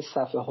سهم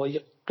صفحه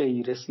های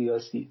غیر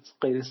سیاسی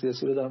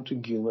رو دارم تو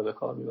گیومه به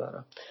کار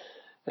میبرم،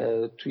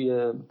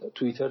 توی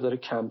توییتر داره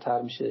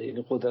کمتر میشه،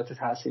 یعنی قدرت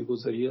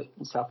تاثیرگذاری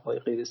صفحه های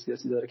غیر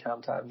سیاسی داره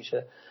کمتر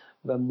میشه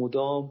و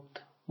مدام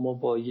ما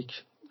با یک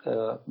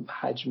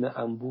حجم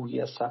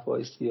انبوهی از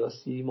صفحه‌های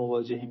سیاسی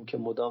مواجهیم که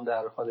مدام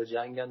در حال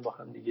جنگن با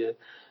هم دیگه.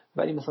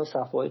 ولی مثلا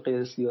صفحه‌های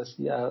غیر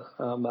سیاسی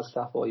هم از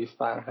صفحه‌های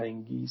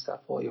فرهنگی،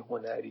 صفحه‌های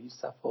هنری،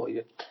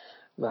 صفحه‌های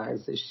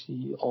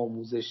ورزشی،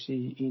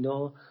 آموزشی،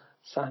 اینا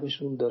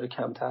سهمشون داره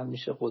کمتر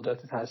میشه،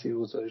 قدرت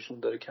تاثیرگذاریشون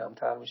داره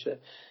کمتر میشه.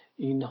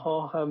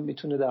 اینها هم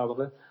میتونه در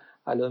واقع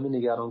علائم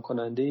نگران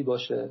کننده‌ای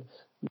باشه.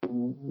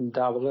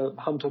 در واقع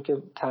همونطور که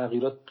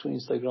تغییرات تو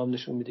اینستاگرام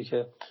نشون میده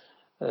که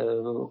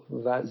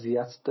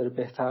وضعیت داره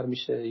بهتر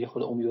میشه، یه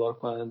خود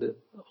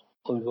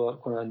امیدوار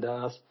کننده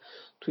است،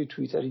 توی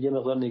توییتر یه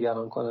مقدار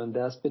نگران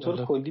کننده است. به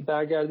طور کلی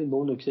برگردیم به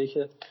اون نکته‌ای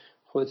که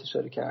خودت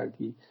اشاره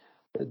کردی،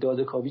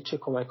 داده کاوی چه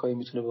کمک‌هایی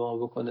میتونه به ما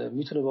بکنه؟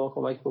 میتونه به ما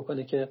کمک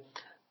بکنه که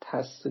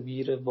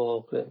تصویر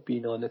واقع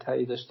بینانه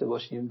تری داشته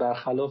باشیم،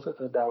 برخلاف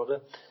در واقع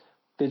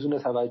بدون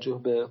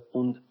توجه به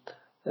اون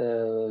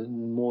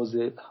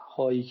موضع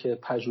هایی که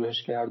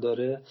پژوهشگر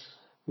داره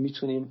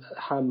میتونیم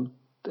هم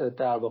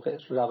در واقع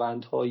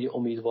روندهای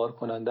امیدوار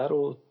کننده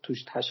رو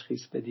توش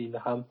تشخیص بدیم و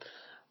هم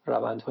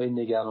روندهای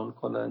نگران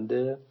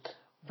کننده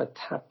و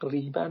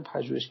تقریبا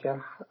پژوهشگر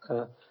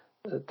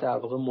در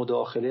واقع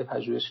مداخله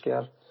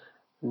پژوهشگر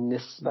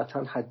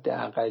نسبتاً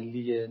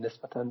حداقلیه،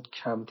 نسبتاً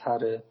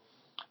کمتره.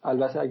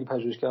 البته اگه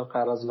پژوهشگر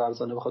غرض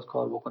ورزانه بخواد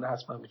کار بکنه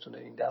حتما میتونه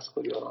این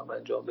دستکاری‌ها رو هم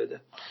انجام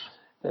بده.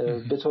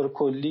 به طور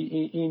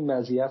کلی این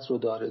مزیت رو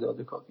داره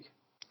داده‌کاوی.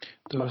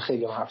 من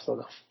خیلی حرف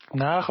زدم.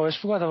 نه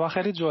خواهش می‌کنم، واقعا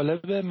خیلی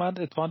جالبه. من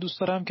اتفاقا دوست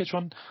دارم که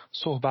چون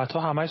صحبت‌ها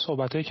همه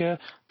صحبتایی که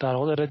در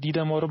واقع داره دید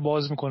ما رو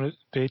باز میکنه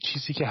به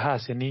چیزی که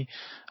هست، یعنی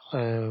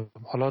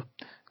حالا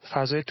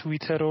فضای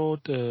توییتر رو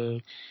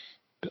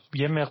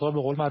یه مقدار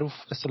به قول معروف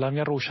اصطلاحاً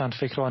میگن روشن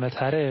فکرانه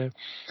تره،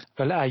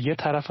 ولی از یه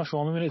طرف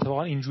شما می‌بینید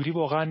اتفاقا اینجوری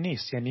واقعا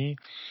نیست. یعنی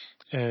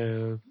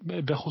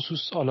به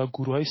خصوص حالا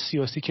گروه‌های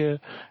سیاسی که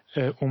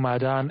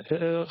اومدن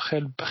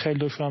خیلی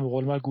دوشون به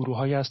قول معروف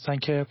گروه‌هایی هستن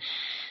که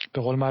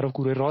به قول معروف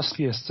گروه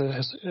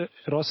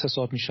راست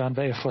حساب میشن و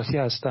افراطی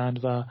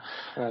هستند و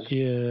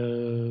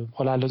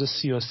حالا علاوه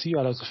سیاسی و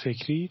علاوه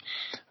فکری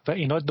و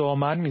اینا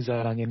دامن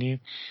میذارن. یعنی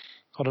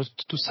حالا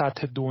تو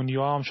سطح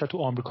دنیا هم شاید تو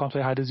آمریکا هم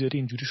تا حد زیادی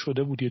اینجوری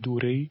شده بود یه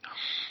دوره‌ای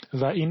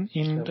و این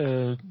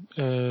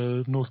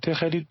نکته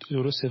خیلی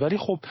درسته. ولی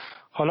خب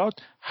حالا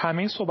همه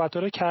این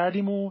صحبت‌ها رو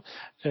کردیم و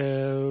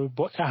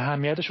با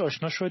اهمیتش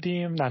آشنا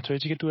شدیم.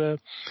 نتایجی که تو به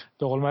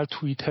قول معروف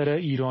توییتر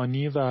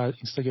ایرانی و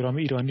اینستاگرام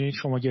ایرانی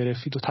شما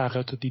گرفتید و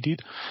تغییرات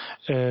دیدید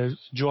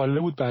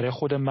جالب بود برای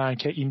خود من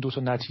که این دو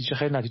تا نتیجه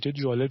خیلی نتیجه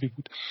جالبی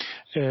بود.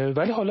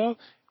 ولی حالا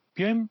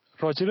بیایم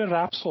راجع به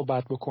رپ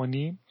صحبت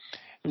بکنیم.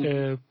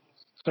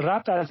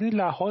 رپ در از این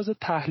لحاظ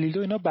تحلیلی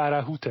و اینا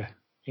برهوته.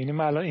 یعنی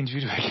من الان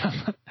اینجوری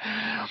بگم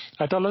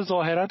حتی حالا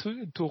ظاهرا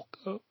تو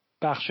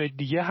بخشای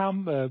دیگه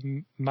هم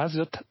من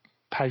زیاد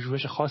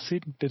پژوهش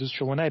خاصی به دوست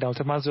شما ندیدم،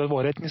 البته من زیاد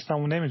وارد نیستم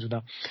و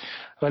نمیدونم،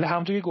 ولی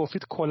همونطور که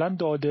گفتید کلا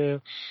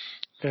داده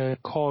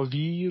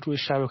کاوی روی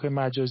شبکه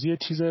مجازی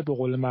چیز به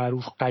قول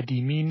معروف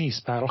قدیمی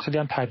نیست. برای خیلی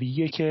هم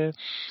طبیعیه که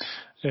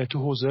تو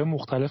حوزه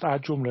مختلف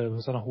از جمله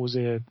مثلا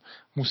حوزه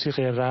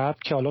موسیقی رپ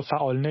که حالا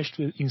فعالنش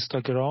تو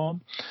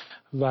اینستاگرام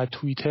و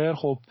توییتر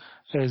خب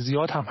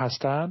زیاد هم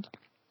هستند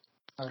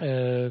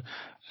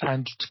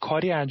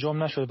کاری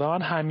انجام نشده. و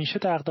من همیشه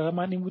دغدغه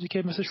من این بودی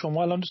که مثل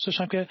شما الان دوست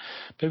داشتم که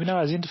ببینم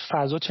از این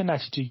فضا چه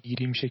نتیجه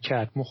گیری میشه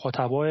کرد.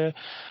 مخاطبای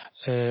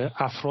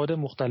افراد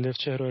مختلف،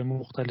 چهره‌های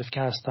مختلف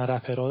که هستن،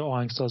 رپرهای،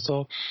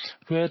 آهنگسازا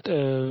روی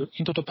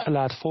این دو تا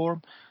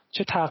پلتفرم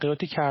چه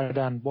تغییراتی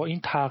کردن، با این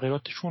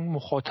تغییراتشون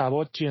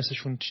مخاطبات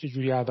جنسشون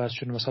چجوری عوض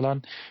شده.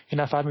 مثلا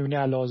این نفر میبینی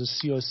علاوه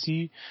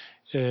سیاسی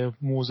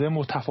موضع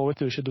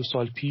متفاوتی بشه 2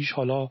 سال پیش،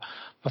 حالا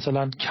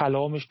مثلا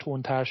کلامش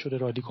تندتر شده،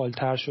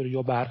 رادیکالتر شده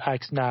یا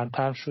برعکس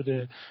نرمتر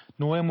شده،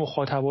 نوع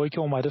مخاطبایی که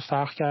اومده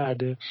فرق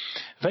کرده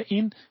و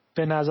این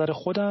به نظر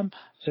خودم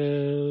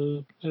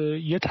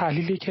یه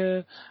تحلیلی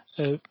که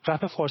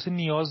رپ فارسی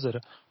نیاز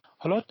داره.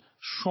 حالا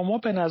شما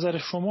به نظر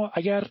شما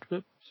اگر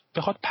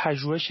بخواد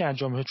پژوهشی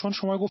انجام بشه، چون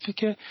شما گفتید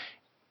که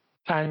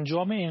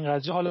انجام این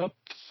قضیه حالا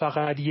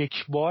فقط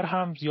یک بار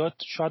هم زیاد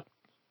شاید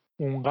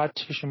اونقدر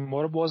چشم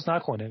ما رو باز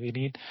نکنه،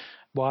 یعنی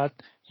باید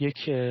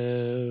یک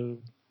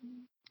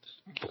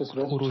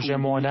پروژه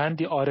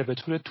مانندی به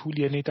طول طول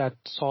یعنی در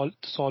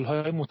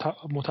سالهای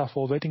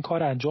متفاوت این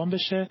کار انجام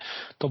بشه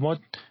تا ما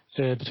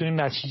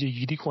بتونیم نتیجه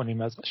گیری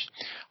کنیم ازش.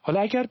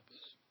 حالا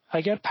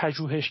اگر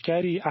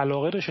پژوهشگری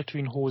علاقه داشته تو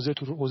این حوزه،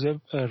 تو حوزه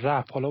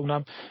رپ، حالا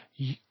اونم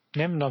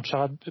نمیدونم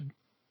چقدر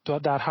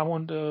در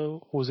همون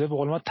حوزه به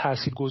قول ما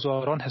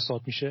تاثیرگذاران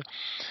حساب میشه،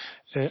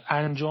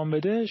 انجام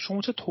بده،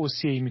 شما چه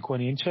توصیه‌ای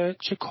میکنین؟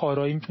 چه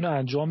کارهایی میتونه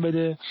انجام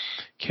بده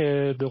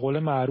که به قول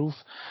معروف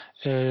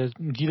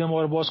دید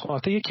ما رو باز کنه؟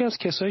 حتی یکی از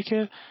کسایی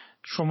که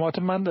شما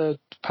من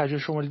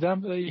پژوهش شما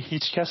دیدم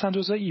هیچ کس هم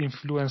جزو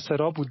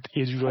اینفلوئنسرها بود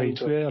یه جورایی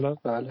توی حالا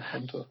بله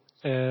همینطور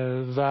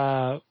و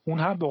اون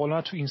هم به قول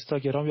من تو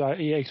اینستاگرام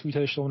یا یک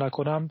توییتر اشتباه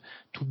نکنم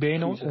تو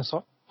بین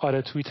انسان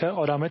توییتر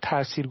آدم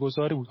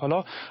تاثیرگذاری بود.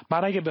 حالا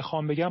من اگه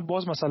بخوام بگم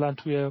باز مثلا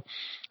توی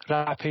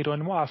رپ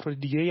ایرانی ما افراد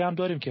دیگه‌ای هم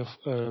داریم که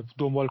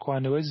دنبال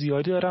کننده‌های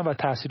زیادی دارن و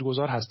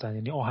تاثیرگذار هستن،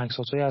 یعنی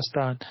آهنگسازهایی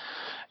هستن،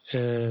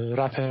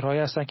 رپرهایی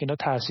هستن که اینا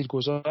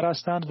تاثیرگذار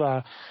هستند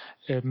و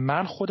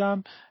من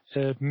خودم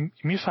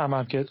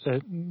میفهمم که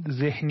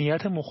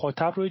ذهنیت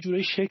مخاطب رو یه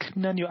جوری شکل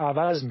میدن یا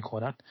عوض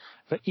میکنن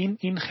و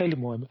این خیلی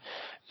مهمه.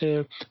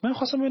 من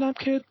خواستم ببینم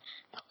که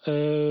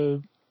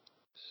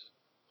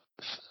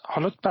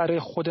حالا برای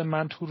خود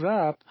من تو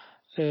رپ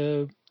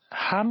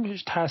هم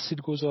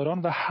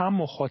تاثیرگذاران و هم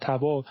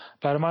مخاطبا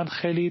برای من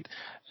خیلی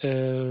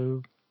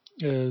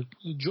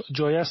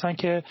جایی هستن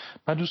که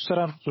من دوست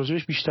دارم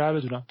راجعش بیشتر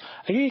بدونم.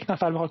 اگه یک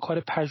نفر بخواد کار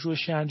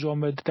پژوهشی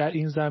انجام بده در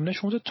این زمینه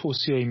شما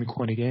توصیه‌ای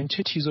می‌کنید؟ یعنی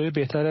چه چیزایی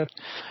بهتره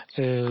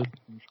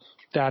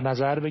در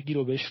نظر بگیر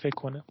و بهش فکر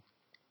کنه؟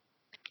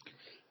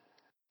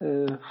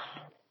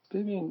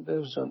 ببین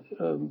برجان،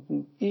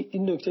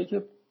 این نکته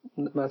که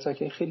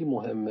مطرح خیلی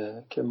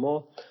مهمه که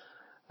ما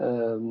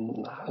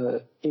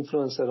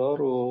اینفلوئنسرها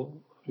رو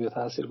یا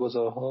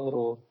تاثیرگذارها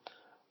رو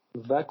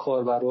و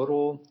کاربرا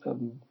رو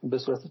به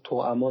صورت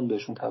توامان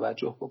بهشون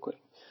توجه بکنیم.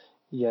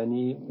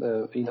 یعنی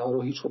اینها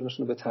رو هیچ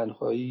کدومشون به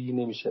تنهایی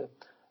نمیشه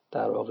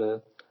در واقع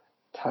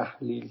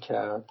تحلیل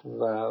کرد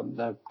و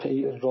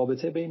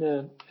رابطه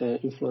بین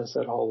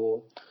اینفلوئنسرها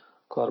و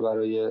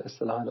کاربرای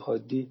اصطلاحاً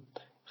عادی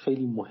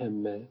خیلی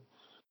مهمه.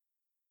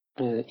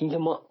 اینکه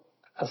ما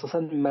اساساً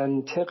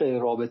منطق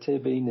رابطه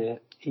بین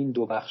این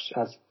دو بخش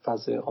از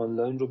فضای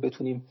آنلاین رو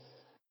بتونیم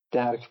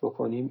درک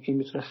بکنیم، این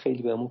میتونه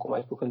خیلی بهمون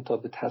کمک بکنه تا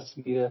به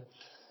تصویر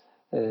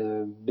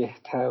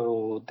بهتر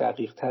و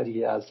دقیق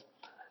تری از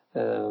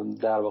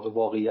در واقع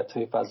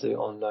واقعیت‌های فضای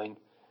آنلاین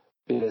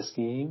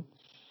برسیم.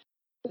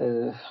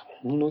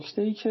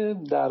 نکته‌ای که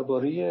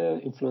درباره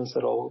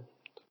اینفلوئنسرها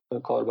و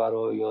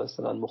کاربرا یا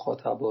اصطلاحاً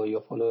مخاطبا یا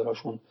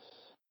فالووراشون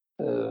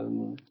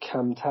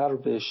کمتر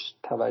بهش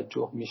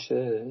توجه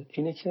میشه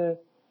اینه که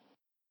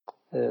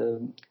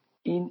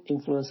این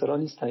اینفلوئنسرها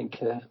نیستن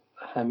که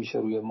همیشه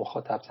روی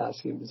مخاطب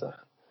تاثیر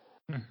میذارن.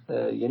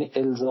 یعنی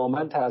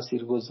الزاماً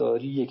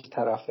تاثیرگذاری یک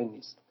طرفه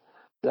نیست.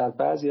 در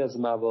بعضی از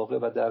مواقع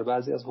و در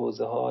بعضی از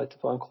حوزه‌ها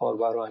اتفاقاً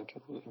کاربران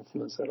که روی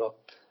اینفلوئنسرها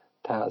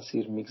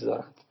تاثیر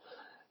میگذارند.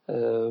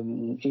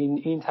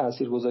 این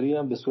تاثیرگذاری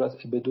هم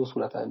به دو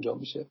صورت انجام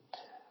میشه.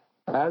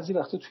 بعضی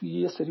وقتا توی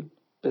یه سری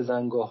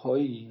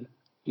بزنگاه‌هایی،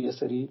 یه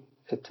سری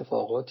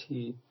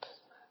اتفاقاتی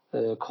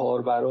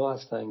کاربرا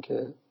هستن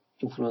که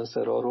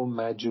اینفلوئنسرها رو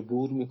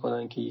مجبور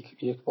میکنن که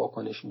یک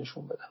واکنشی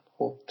نشون بدن.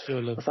 خب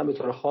مثلا به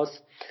طور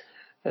خاص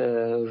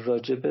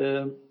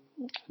راجب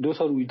 2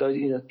 تا رویداد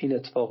این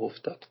اتفاق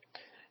افتاد.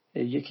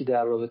 یکی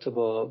در رابطه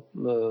با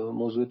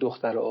موضوع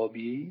دختر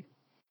آبی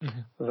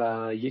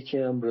و یکی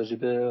هم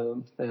راجب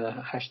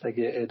هشتگ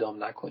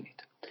اعدام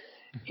نکنید.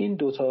 این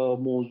 2 تا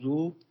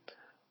موضوع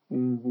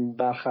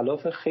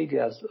برخلاف خیلی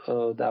از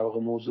در واقع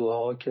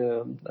موضوعها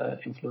که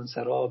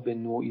اینفلوئنسرها به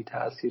نوعی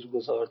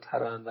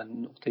تاثیرگذارترن و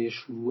نقطه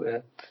شروع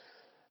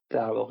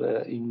در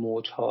واقع این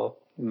موجها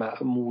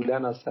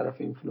معمولا از طرف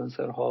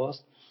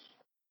اینفلوئنسرهاست،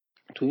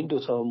 تو این 2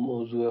 تا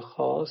موضوع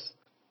خاص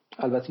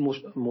البته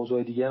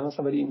موضوع دیگه هم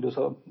هستن ولی این 2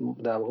 تا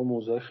در واقع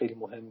موضوع خیلی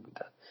مهم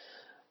بودن.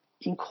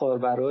 این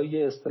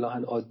کاربرای اصطلاحاً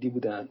عادی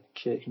بودن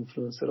که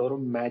اینفلوئنسرها رو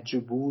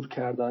مجبور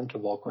کردن که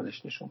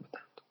واکنش نشون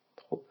بدن.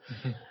 خب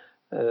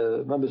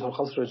من به طور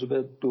خاص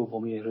راجب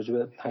دومی،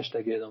 راجب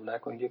هشتگ اعدام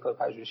نکنید، یه کار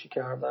پژوهشی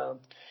کردم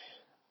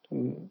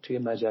توی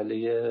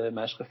مجله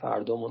مشق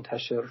فردا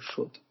منتشر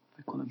شد.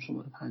 فکر کنم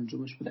شماره 5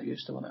 بود اگه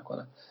اشتباه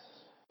نکنم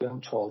یا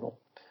هم 4،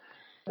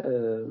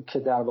 که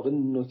در واقع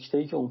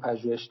نکته‌ای که اون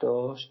پژوهش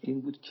داشت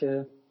این بود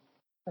که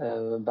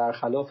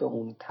برخلاف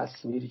اون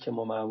تصویری که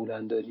ما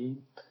معمولاً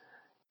داریم،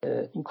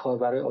 این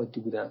کاربرای عادی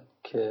بودن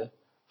که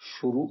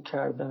شروع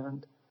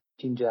کردند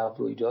این جو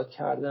رو ایجاد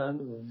کردن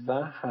و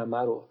همه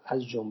رو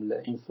از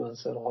جمله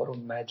اینفلوئنسرها رو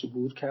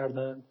مجبور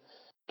کردن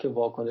که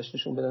واکنش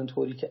نشون بدن،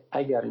 طوری که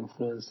اگر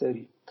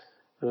اینفلوئنسری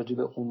راجع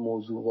به اون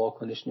موضوع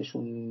واکنش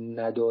نشون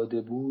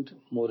نداده بود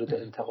مورد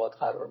انتقاد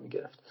قرار می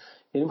گرفت.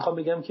 یعنی میخوام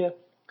بگم که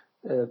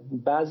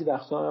بعضی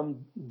وقتا هم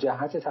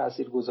جهت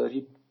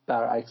تاثیرگذاری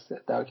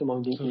برعکسه. در که ما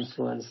میگیم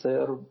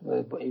اینفلوئنسر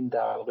با این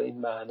در واقع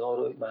این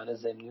معنی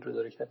ضمنی رو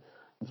داره که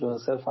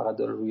اینفلوئنسر فقط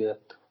داره روی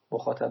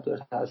مخاطب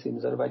داره تاثیر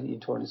میذاره، ولی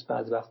اینطور نیست.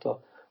 بعضی وقتا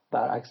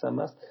برعکس هم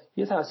هست.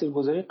 یه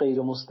تاثیرگذاری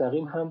غیر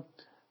مستقیم هم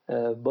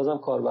بازم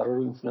کاربرا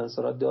رو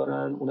اینفلوئنسرها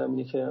دارن. اونم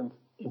اینه که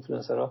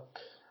اینفلوئنسرها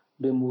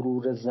به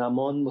مرور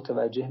زمان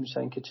متوجه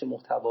میشن که چه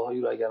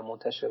محتواهایی رو اگر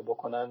منتشر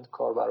بکنن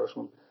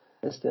کاربراشون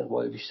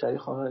استقبال بیشتری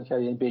خواهند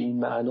کرد. یعنی به این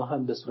معنا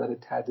هم به صورت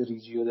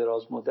تدریجی و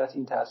دراز مدت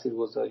این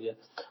تاثیرگذاری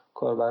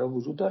کاربرا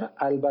وجود داره.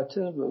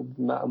 البته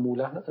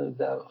معمولا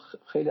در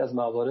خیلی از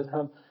موارد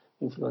هم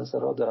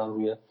اینفلوئنسرها دارن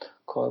روی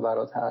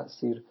کاربرا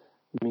تاثیر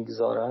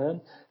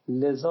میگذارن.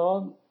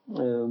 لذا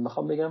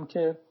میخوام بگم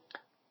که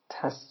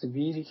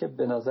تصویری که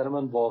به نظر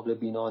من واقع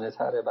بینانه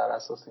تره بر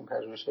اساس این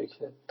پژوهشایی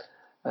که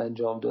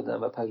انجام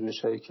دادم و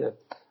پژوهشایی که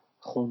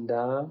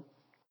خوندم،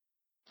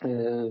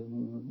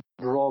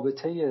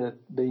 رابطه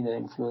بین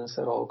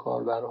اینفلوئنسرها و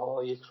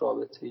کاربرها یک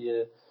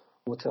رابطه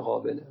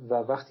متقابله و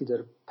وقتی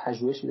در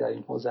پژوهشی در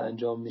این حوزه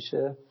انجام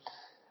میشه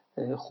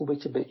خوبه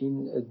که به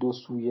این دو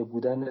سویه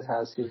بودن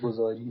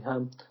تاثیرگذاری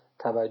هم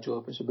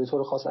توجه بشه. به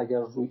طور خاص اگر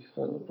روی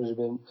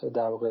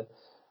در واقع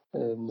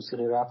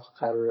موسیقی رپ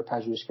قرار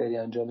پژوهشگری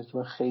انجام بشه که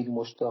من خیلی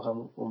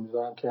مشتاقم،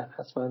 امیدوارم که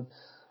حتما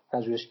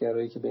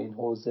پژوهشگرایی که به این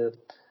حوزه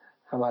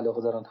هم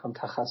علاقه دارن هم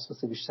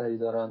تخصص بیشتری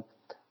دارن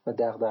و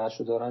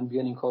دغدغه‌شو دارن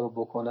بیان این کارو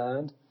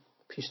بکنند.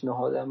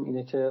 پیشنهادم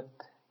اینه که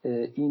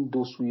این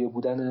دو سویه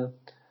بودن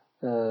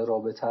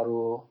رابطه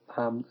رو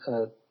هم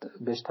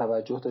بهش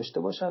توجه داشته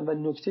باشن. و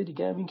نکته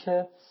دیگه هم این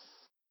که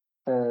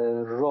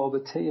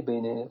رابطه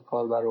بین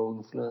کاربر و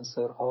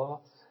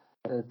اینفلوئنسرها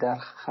در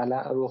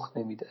خلأ رخ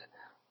نمیده،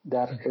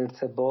 در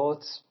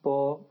ارتباط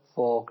با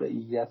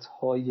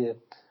واقعیت‌های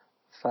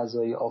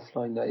فضای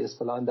آفلاین و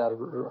اصطلاحاً در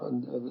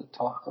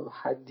تا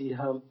حدی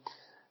هم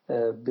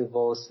به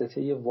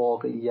واسطه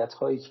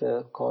واقعیت‌هایی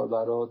که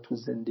کاربرا تو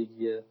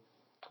زندگی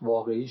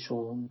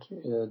واقعیشون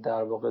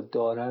در واقع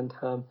دارند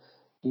هم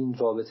این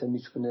رابطه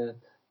میتونه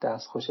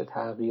دستخوش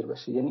تغییر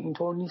بشه. یعنی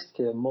اینطور نیست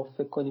که ما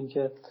فکر کنیم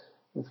که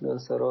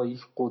اینفلوئنسرها یک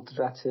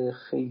قدرت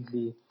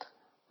خیلی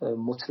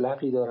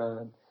مطلقی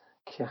دارن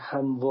که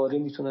همواره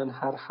میتونن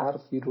هر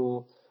حرفی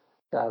رو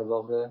در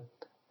واقع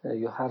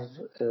یا هر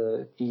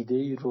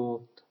ایده‌ای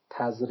رو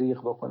تزریق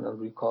بکنن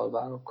روی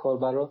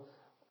کاربرا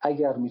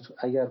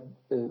اگر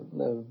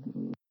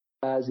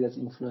بعضی از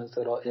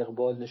اینفلوئنسرها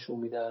اقبال نشون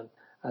میدن،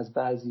 از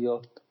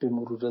بعضیا به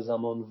مرور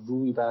زمان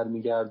روی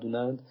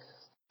برمیگردونند،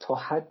 تا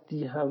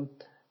حدی هم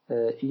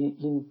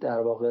این در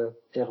واقع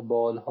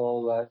اقبال ها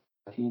و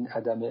این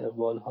عدم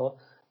اقبال ها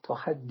تا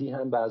حدی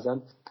هم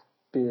بعضا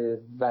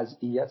به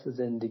وضعیت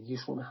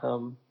زندگیشون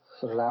هم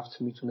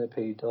ربط میتونه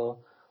پیدا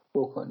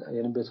بکنه.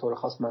 یعنی به طور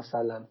خاص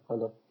مثلا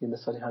حالا یه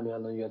مثالی همین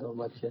الان یادم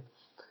اومد که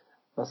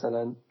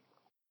مثلا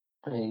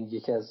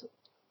یکی از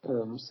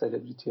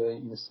سلبریتی های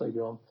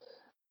اینستاگرام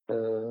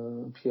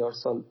پیار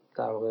سال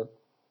در واقع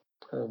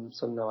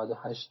سال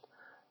 98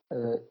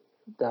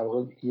 در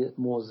واقع یه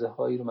موضوع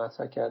هایی رو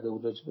مطرح کرده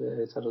بود راجع به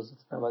اعتراضات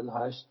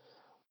 98.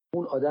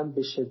 اون آدم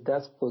به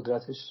شدت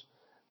قدرتش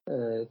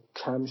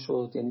کم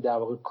شد، یعنی در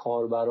واقع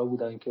کاربرا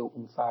بودن که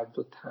اون فرد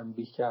رو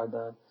تنبیه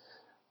کردن،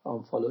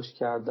 آنفالوش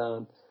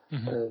کردن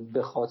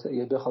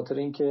به خاطر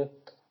اینکه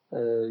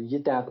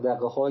یه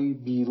دغدغه‌های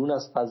بیرون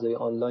از فضای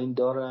آنلاین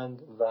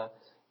دارند و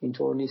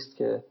اینطور نیست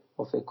که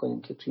ما فکر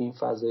کنیم که توی این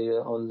فضای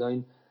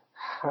آنلاین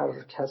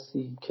هر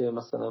کسی که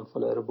مثلا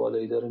فالوور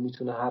بالایی داره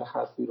میتونه هر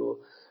حرفی رو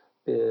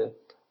به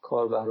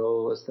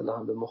کاربرا و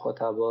اصطلاحاً به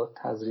مخاطبا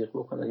تزریق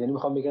بکنه. یعنی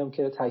میخوام بگم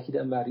که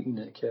تاکیدم بر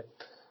اینه که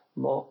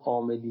ما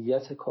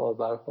عاملیت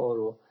کاربرها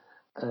رو،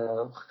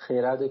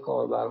 خرد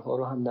کاربرها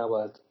رو هم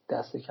نباید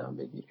دست کم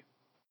بگیریم.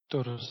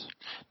 درست.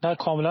 نه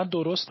کاملا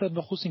درسته،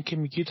 به خصوص این که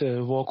میگید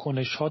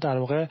واکنش ها در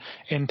واقع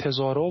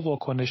انتظارها و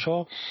واکنش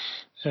ها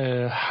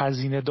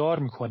هزینه دار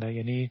میکنه.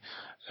 یعنی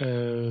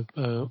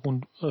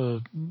اون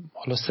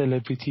حالا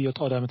سلبریتی یا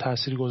آدم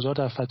تاثیرگذار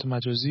در فضای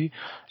مجازی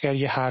اگر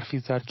یه حرفی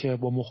زد که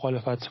با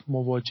مخالفت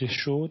مواجه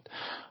شد،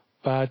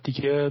 بعد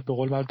دیگه به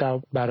قول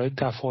من برای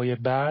دفعه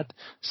بعد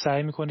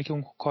سعی میکنه که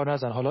اون کار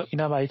نزن. حالا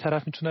اینم از این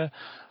طرف میتونه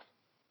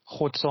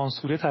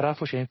خودسانسوری طرف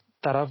باشه، یعنی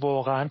طرف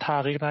واقعا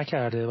تغییر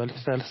نکرده ولی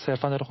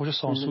صرفا داره خودش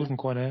سانسور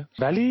میکنه.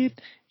 ولی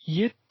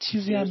یه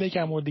چیزی هم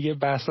بگم و دیگه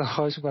بحث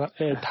خواهش میکنم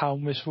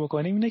تمومش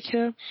بکنیم، اینه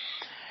که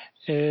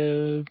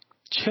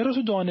چرا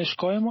تو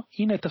دانشگاه ما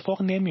این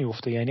اتفاق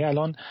نمیفته؟ یعنی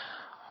الان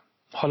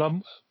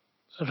حالا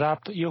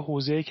رپ یه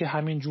حوزه‌ای که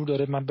همین جور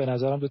داره، من به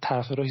نظرم به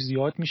طرفداراش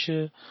زیاد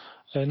میشه،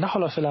 نه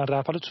حالا فعلا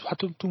رپ، حالا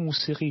حتی تو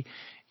موسیقی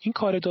این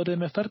کار داده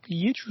محور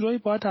یه جورایی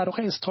باید در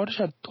واقع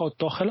استارتش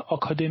داخل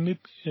آکادمی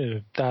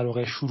در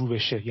واقع شروع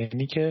بشه.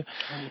 یعنی که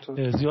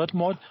زیاد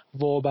ما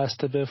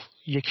وابسته به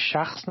یک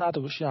شخص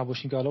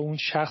نباشیم که حالا اون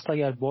شخص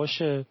اگر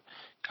باشه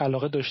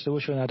علاقه داشته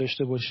باشه و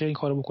نداشته باشه این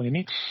کارو بکنه.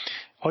 یعنی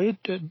آیا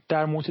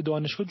در محیط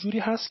دانشگاه جوری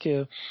هست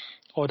که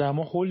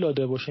آدما هول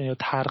داده باشن یا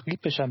ترغیب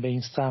بشن به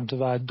این سمت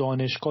و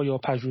دانشگاه یا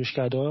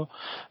پژوهشکده‌ها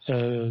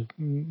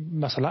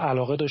مثلا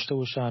علاقه داشته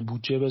باشن،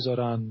 بودجه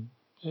بذارن؟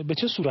 به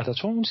چه صورت هست؟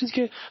 چون اون چیزی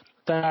که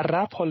در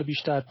رپ حالا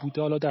بیشتر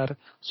بوده، حالا در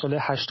سال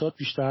 80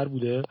 بیشتر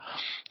بوده،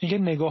 اینکه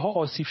نگاه ها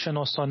آسیب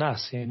شناسانه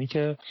است، یعنی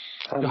که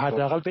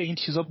حداقل به این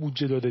چیزا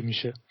بودجه داده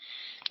میشه.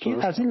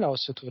 این از این لحاظ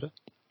چطوره؟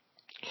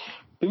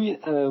 ببین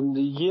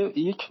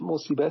یک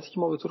مصیبتی که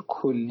ما به طور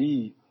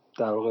کلی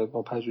در واقع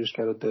ما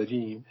پژوهشگرا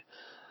داریم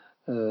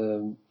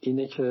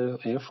اینه که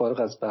این فارغ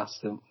از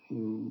بحث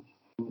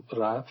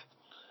رپ،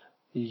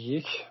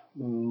 یک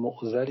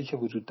معضلی که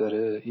وجود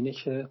داره اینه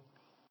که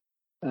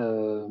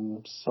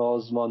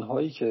سازمان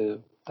هایی که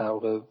در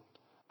واقع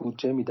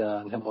بودجه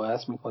میدن،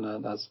 حمایت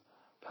میکنن از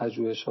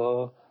پژوهش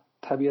ها،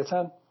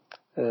 طبیعتا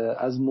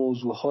از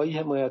موضوع هایی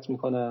حمایت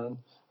میکنن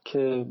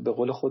که به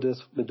قول خودت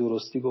به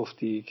درستی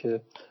گفتی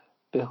که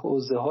به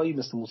حوزه هایی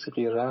مثل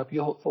موسیقی رپ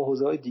یا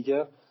حوزه های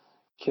دیگر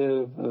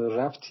که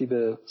ربطی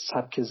به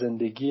سبک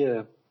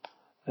زندگی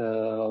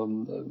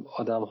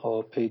آدم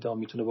ها پیدا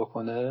میتونه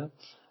بکنه،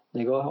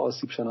 نگاه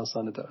آسیب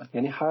شناسانه دارن.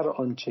 یعنی هر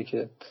آنچه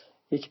که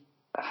یک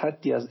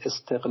حدی از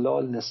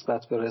استقلال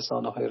نسبت به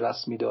رسانه های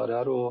رسمی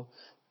داره رو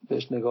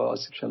بهش نگاه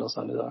آسیب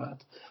شناسانه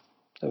دارند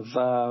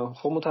و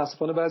خب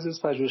متاسفانه بعضی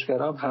از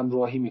پژوهشگران هم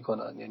همراهی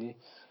میکنن. یعنی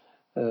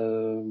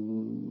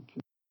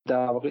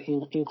در واقع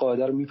این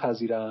قاعده رو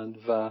میپذیرند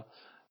و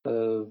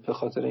به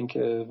خاطر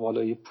اینکه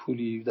والای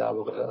پولی در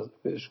واقع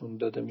بهشون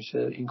داده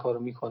میشه این کارو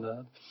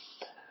میکنن.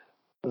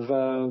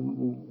 و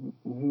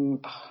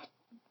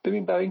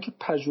ببین برای اینکه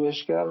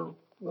پژوهشگر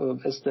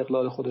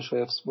استقلال خودش رو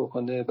حفظ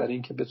بکنه، برای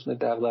اینکه بتونه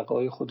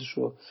دغدغه‌های خودش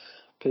رو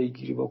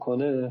پیگیری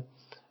بکنه،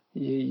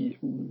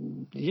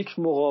 یک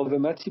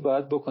مقاومتی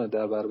باید بکنه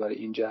در برابر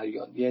این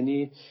جریان.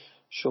 یعنی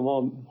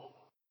شما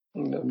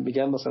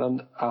میگن مثلا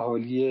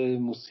اهالی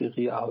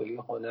موسیقی، اهالی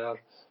هنر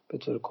به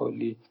طور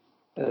کلی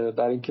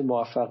برای اینکه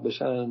موفق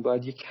بشن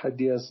باید یک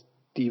حدی از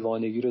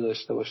دیوانگی رو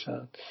داشته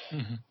باشن.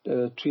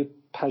 توی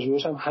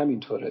پژوهش هم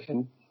همینطوره.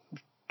 یعنی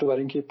تو برای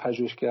اینکه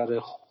پژوهشگر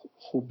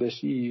خوب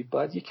بشی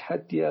باید یک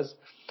حدی از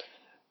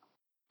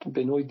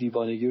به نوع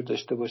دیوانگی رو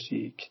داشته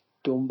باشی که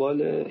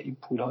دنبال این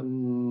پولها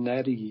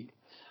نری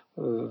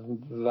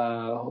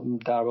و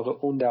در واقع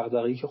اون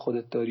دغدغه‌ای که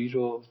خودت داری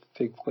رو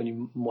فکر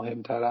کنی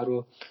مهمتره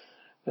رو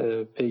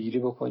پیگیری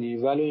بکنی،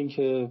 ولو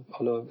اینکه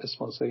حالا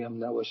اسپانسری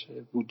هم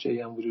نباشه،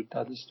 بودجه‌ای هم وجود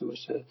نداشته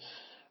باشه.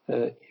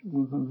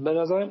 به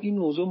نظرم این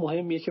موضوع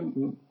مهمیه که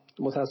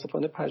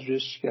متاسفانه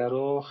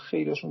پژوهشگرا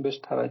خیلیشون بهش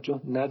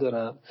توجه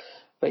ندارن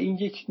و این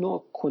یک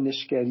نوع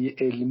کنشگری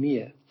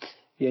علمیه.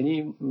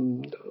 یعنی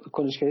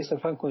کنشگری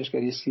صرفا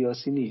کنشگری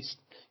سیاسی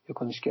نیست یا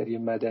کنشگری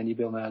مدنی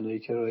به معنایی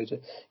که رایجه،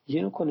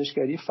 یه نوع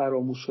کنشگری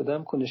فراموش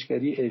شدم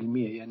کنشگری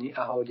علمیه. یعنی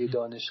اهالی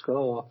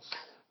دانشگاه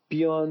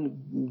بیان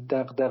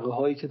دغدغه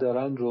هایی که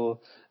دارن رو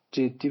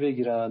جدی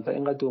بگیرن و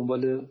اینقدر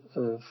دنبال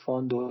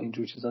فاند و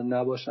اینجور چیزا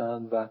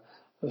نباشن و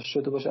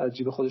شده باشه از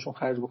جیب خودشون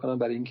خرج بکنن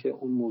برای اینکه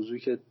اون موضوعی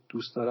که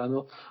دوست دارن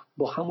و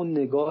با همون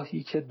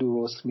نگاهی که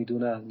درست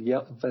میدونن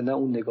و نه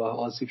اون نگاه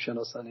آسیب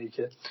شناسانه‌ای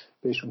که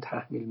بهشون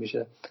تحمیل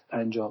میشه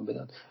انجام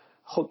بدن.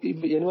 خب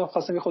یعنی من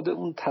خواستم خود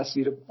اون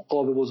تصویر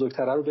قاب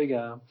بزرگتره رو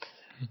بگم.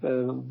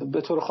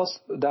 به طور خاص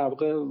در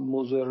واقع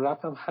موضوع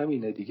رپ هم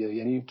همینه دیگه.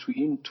 یعنی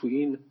تو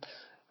این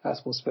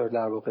اتمسفر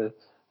در واقع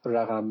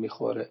رقم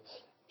میخوره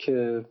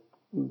که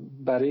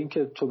برای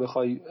اینکه تو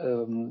بخوای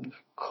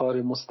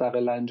کار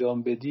مستقل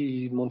انجام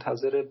بدی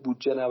منتظر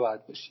بودجه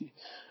نباید باشی،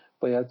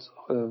 باید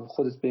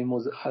خودت به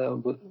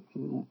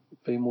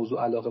این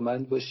موضوع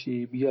علاقه‌مند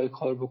باشی، بیای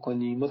کار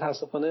بکنی.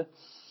 متاسفانه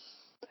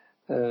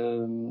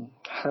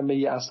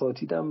همه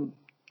اساتیدم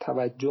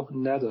توجه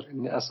نداره.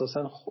 یعنی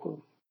اساسا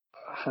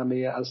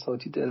همه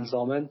اساتید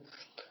الزاماً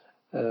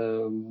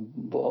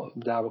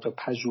در واقع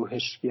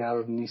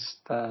پژوهشگر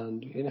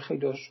نیستند. یعنی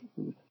خیلیش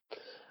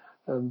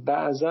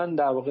بعضا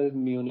در واقع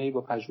میونه‌ای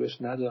با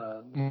پژوهش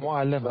ندارن،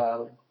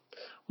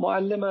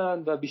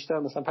 معلمن و بیشتر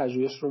مثلا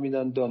پژوهش رو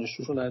میدن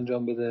دانشجوشون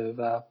انجام بده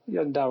و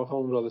یا در واقع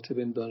اون رابطه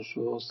بین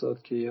دانشجو و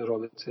استاد که یه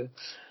رابطه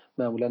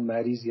معمولا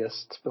مریضی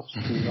است به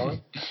خصوص ایران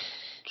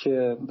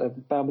که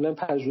معمولا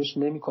پژوهش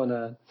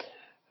نمی‌کنن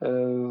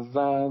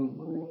و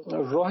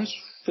راهش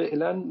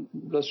فعلا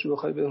راستش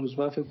بخوای به روز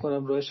من فکر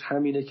کنم راهش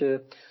همینه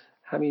که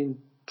همین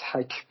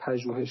تک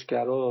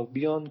پژوهشگرا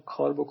بیان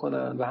کار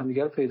بکنن و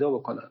همدیگر رو پیدا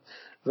بکنن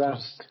و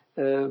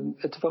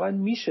اتفاقا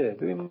میشه.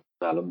 ببین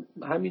الان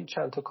همین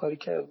چند تا کاری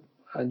که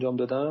انجام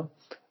دادم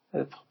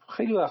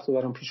خیلی وقت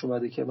برام پیش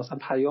اومده که مثلا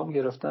پیام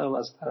گرفتم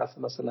از طرف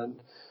مثلا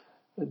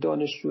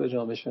دانشجوی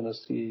جامعه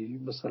شناسی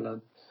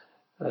مثلا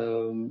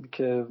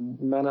که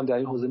منم در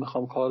این حوزه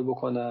میخوام کار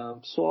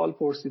بکنم، سوال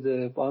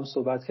پرسیده، با هم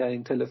صحبت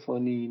کردیم،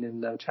 تلفنی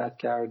نمیدونم چت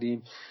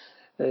کردیم.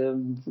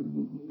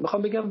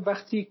 میخوام بگم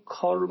وقتی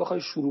کار رو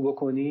بخوای شروع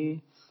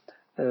بکنی،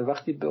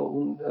 وقتی به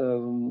اون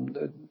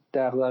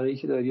دغدغه‌ای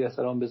که داری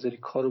احترام بذاری،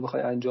 کار رو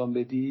بخوای انجام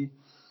بدی،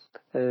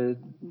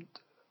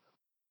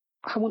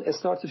 همون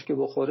استارتش که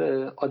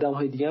بخوره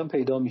آدم‌های دیگه هم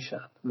پیدا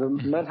میشن و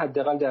من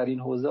حداقل در این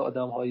حوزه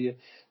آدم‌های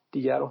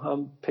دیگر رو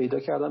هم پیدا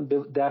کردم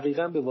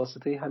دقیقاً به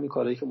واسطه همین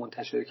کارهایی که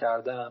منتشر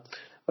کردم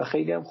و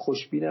خیلی هم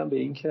خوشبینم به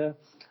این که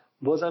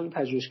بازم این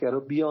پژوهشگرا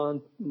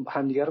بیان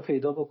همدیگه رو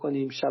پیدا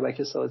بکنیم،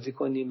 شبکه سازی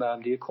کنیم، به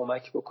همدیگه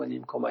کمک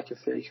بکنیم، کمک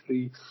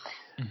فکری،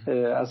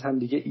 از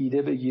همدیگه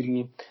ایده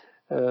بگیریم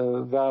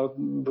و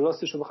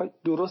راستش رو بخوای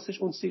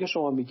درستش اون چیزی که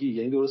شما میگی،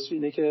 یعنی درستش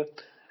اینه که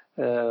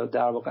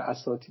در واقع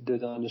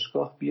اساتید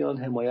دانشگاه بیان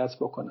حمایت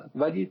بکنن،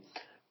 ولی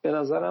به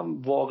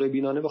نظرم واقع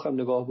بینانه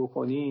بخوایم نگاه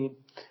بکنیم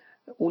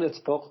اون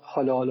اتفاق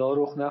حالا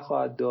رخ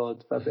نخواهد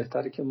داد و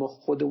بهتره که ما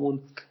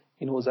خودمون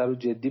این حوزه رو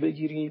جدی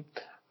بگیریم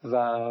و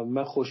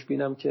من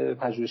خوشبینم که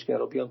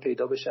پژوهشگرا بیان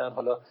پیدا بشن.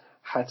 حالا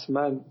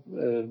حتما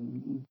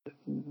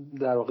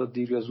در واقع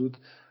دیر یا زود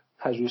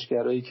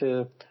پژوهشگرایی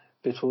که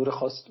به طور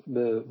خاص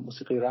به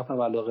موسیقی رپ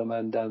هم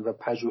علاقه‌مندن و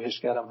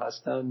پژوهشگرم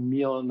هستن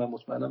میان و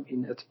مطمئنم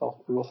این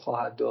اتفاق رخ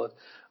خواهد داد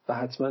و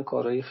حتما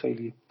کارهای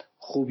خیلی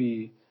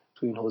خوبی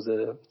تو این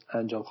حوزه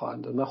انجام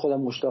خواهند داد. من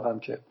خودم مشتاقم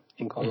که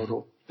این کارا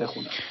رو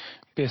بخونم.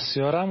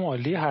 بسیارم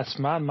عالی.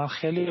 حتما من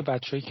خیلی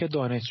بچه‌ای که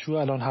دانشجو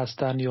الان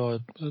هستن یا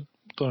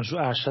دانشجو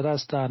ارشد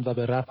هستن و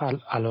به رپ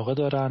علاقه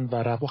دارن و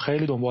رپو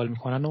خیلی دنبال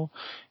میکنن و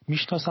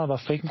میشناسن و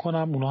فکر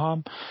میکنم اونا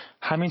هم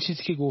همین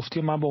چیزی که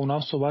گفتی، من با اونا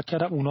هم صحبت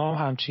کردم، اونا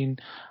هم همچین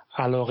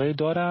علاقه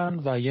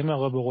دارن و یه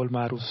مقدار به قول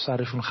معروف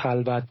سرشون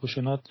خلوت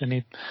بشه،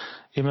 یعنی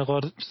یه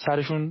مقدار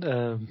سرشون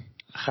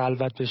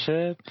خلوت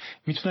بشه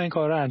میتونن این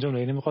کار رو انجام بدن.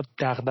 یعنی میخواد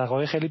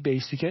دغدغه‌های خیلی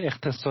بیسیک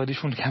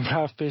اقتصادیشون کم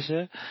رفت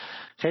بشه،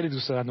 خیلی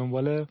دوست دارن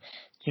دنبال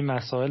این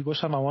مسائل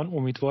باشن و من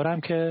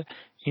امیدوارم که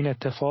این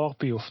اتفاق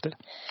بیفته.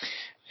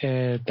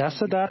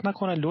 دست درد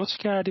نکنه، لطف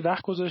کردی،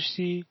 وقت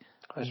گذاشتی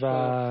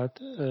و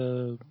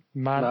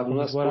من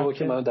امیدوارم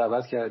که منو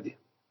دعوت کردی.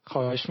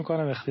 خواهش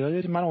میکنم، اختیار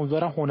داری. من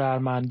امیدوارم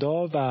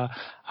هنرمندا و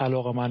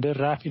علاقه‌مندا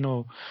رپ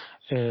اینو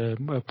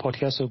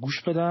پادکست رو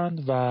گوش بدن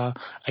و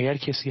اگر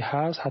کسی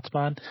هست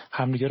حتما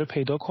همدیگه رو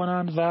پیدا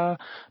کنن و به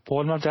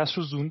قول معروف دست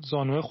رو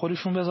زانوی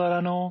خودشون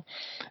بذارن و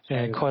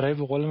کارهای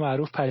به قول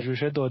معروف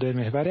پژوهش داده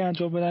محوری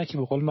انجام بدن که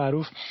به قول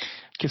معروف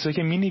کسایی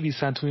که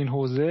می‌نویسن تو این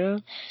حوزه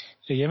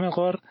یه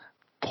مقدار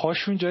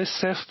پاشون جای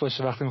صفر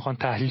باشه وقتی میخوان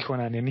تحلیل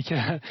کنن، یعنی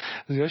که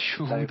زیاد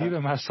شهودی به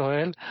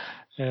مسائل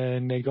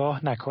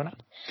نگاه نکنن.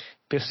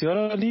 بسیار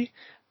عالی.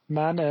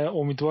 من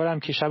امیدوارم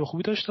که شب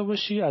خوبی داشته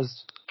باشی. از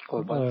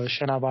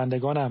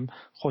شنوندگانم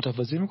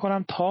خداحافظی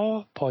میکنم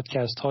تا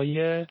پادکست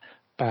های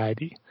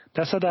بعدی.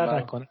 دست در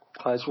نکنه.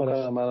 خواهش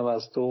می‌کنم. منم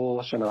از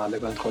تو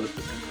شنوندگان خالص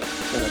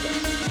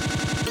می‌کنم.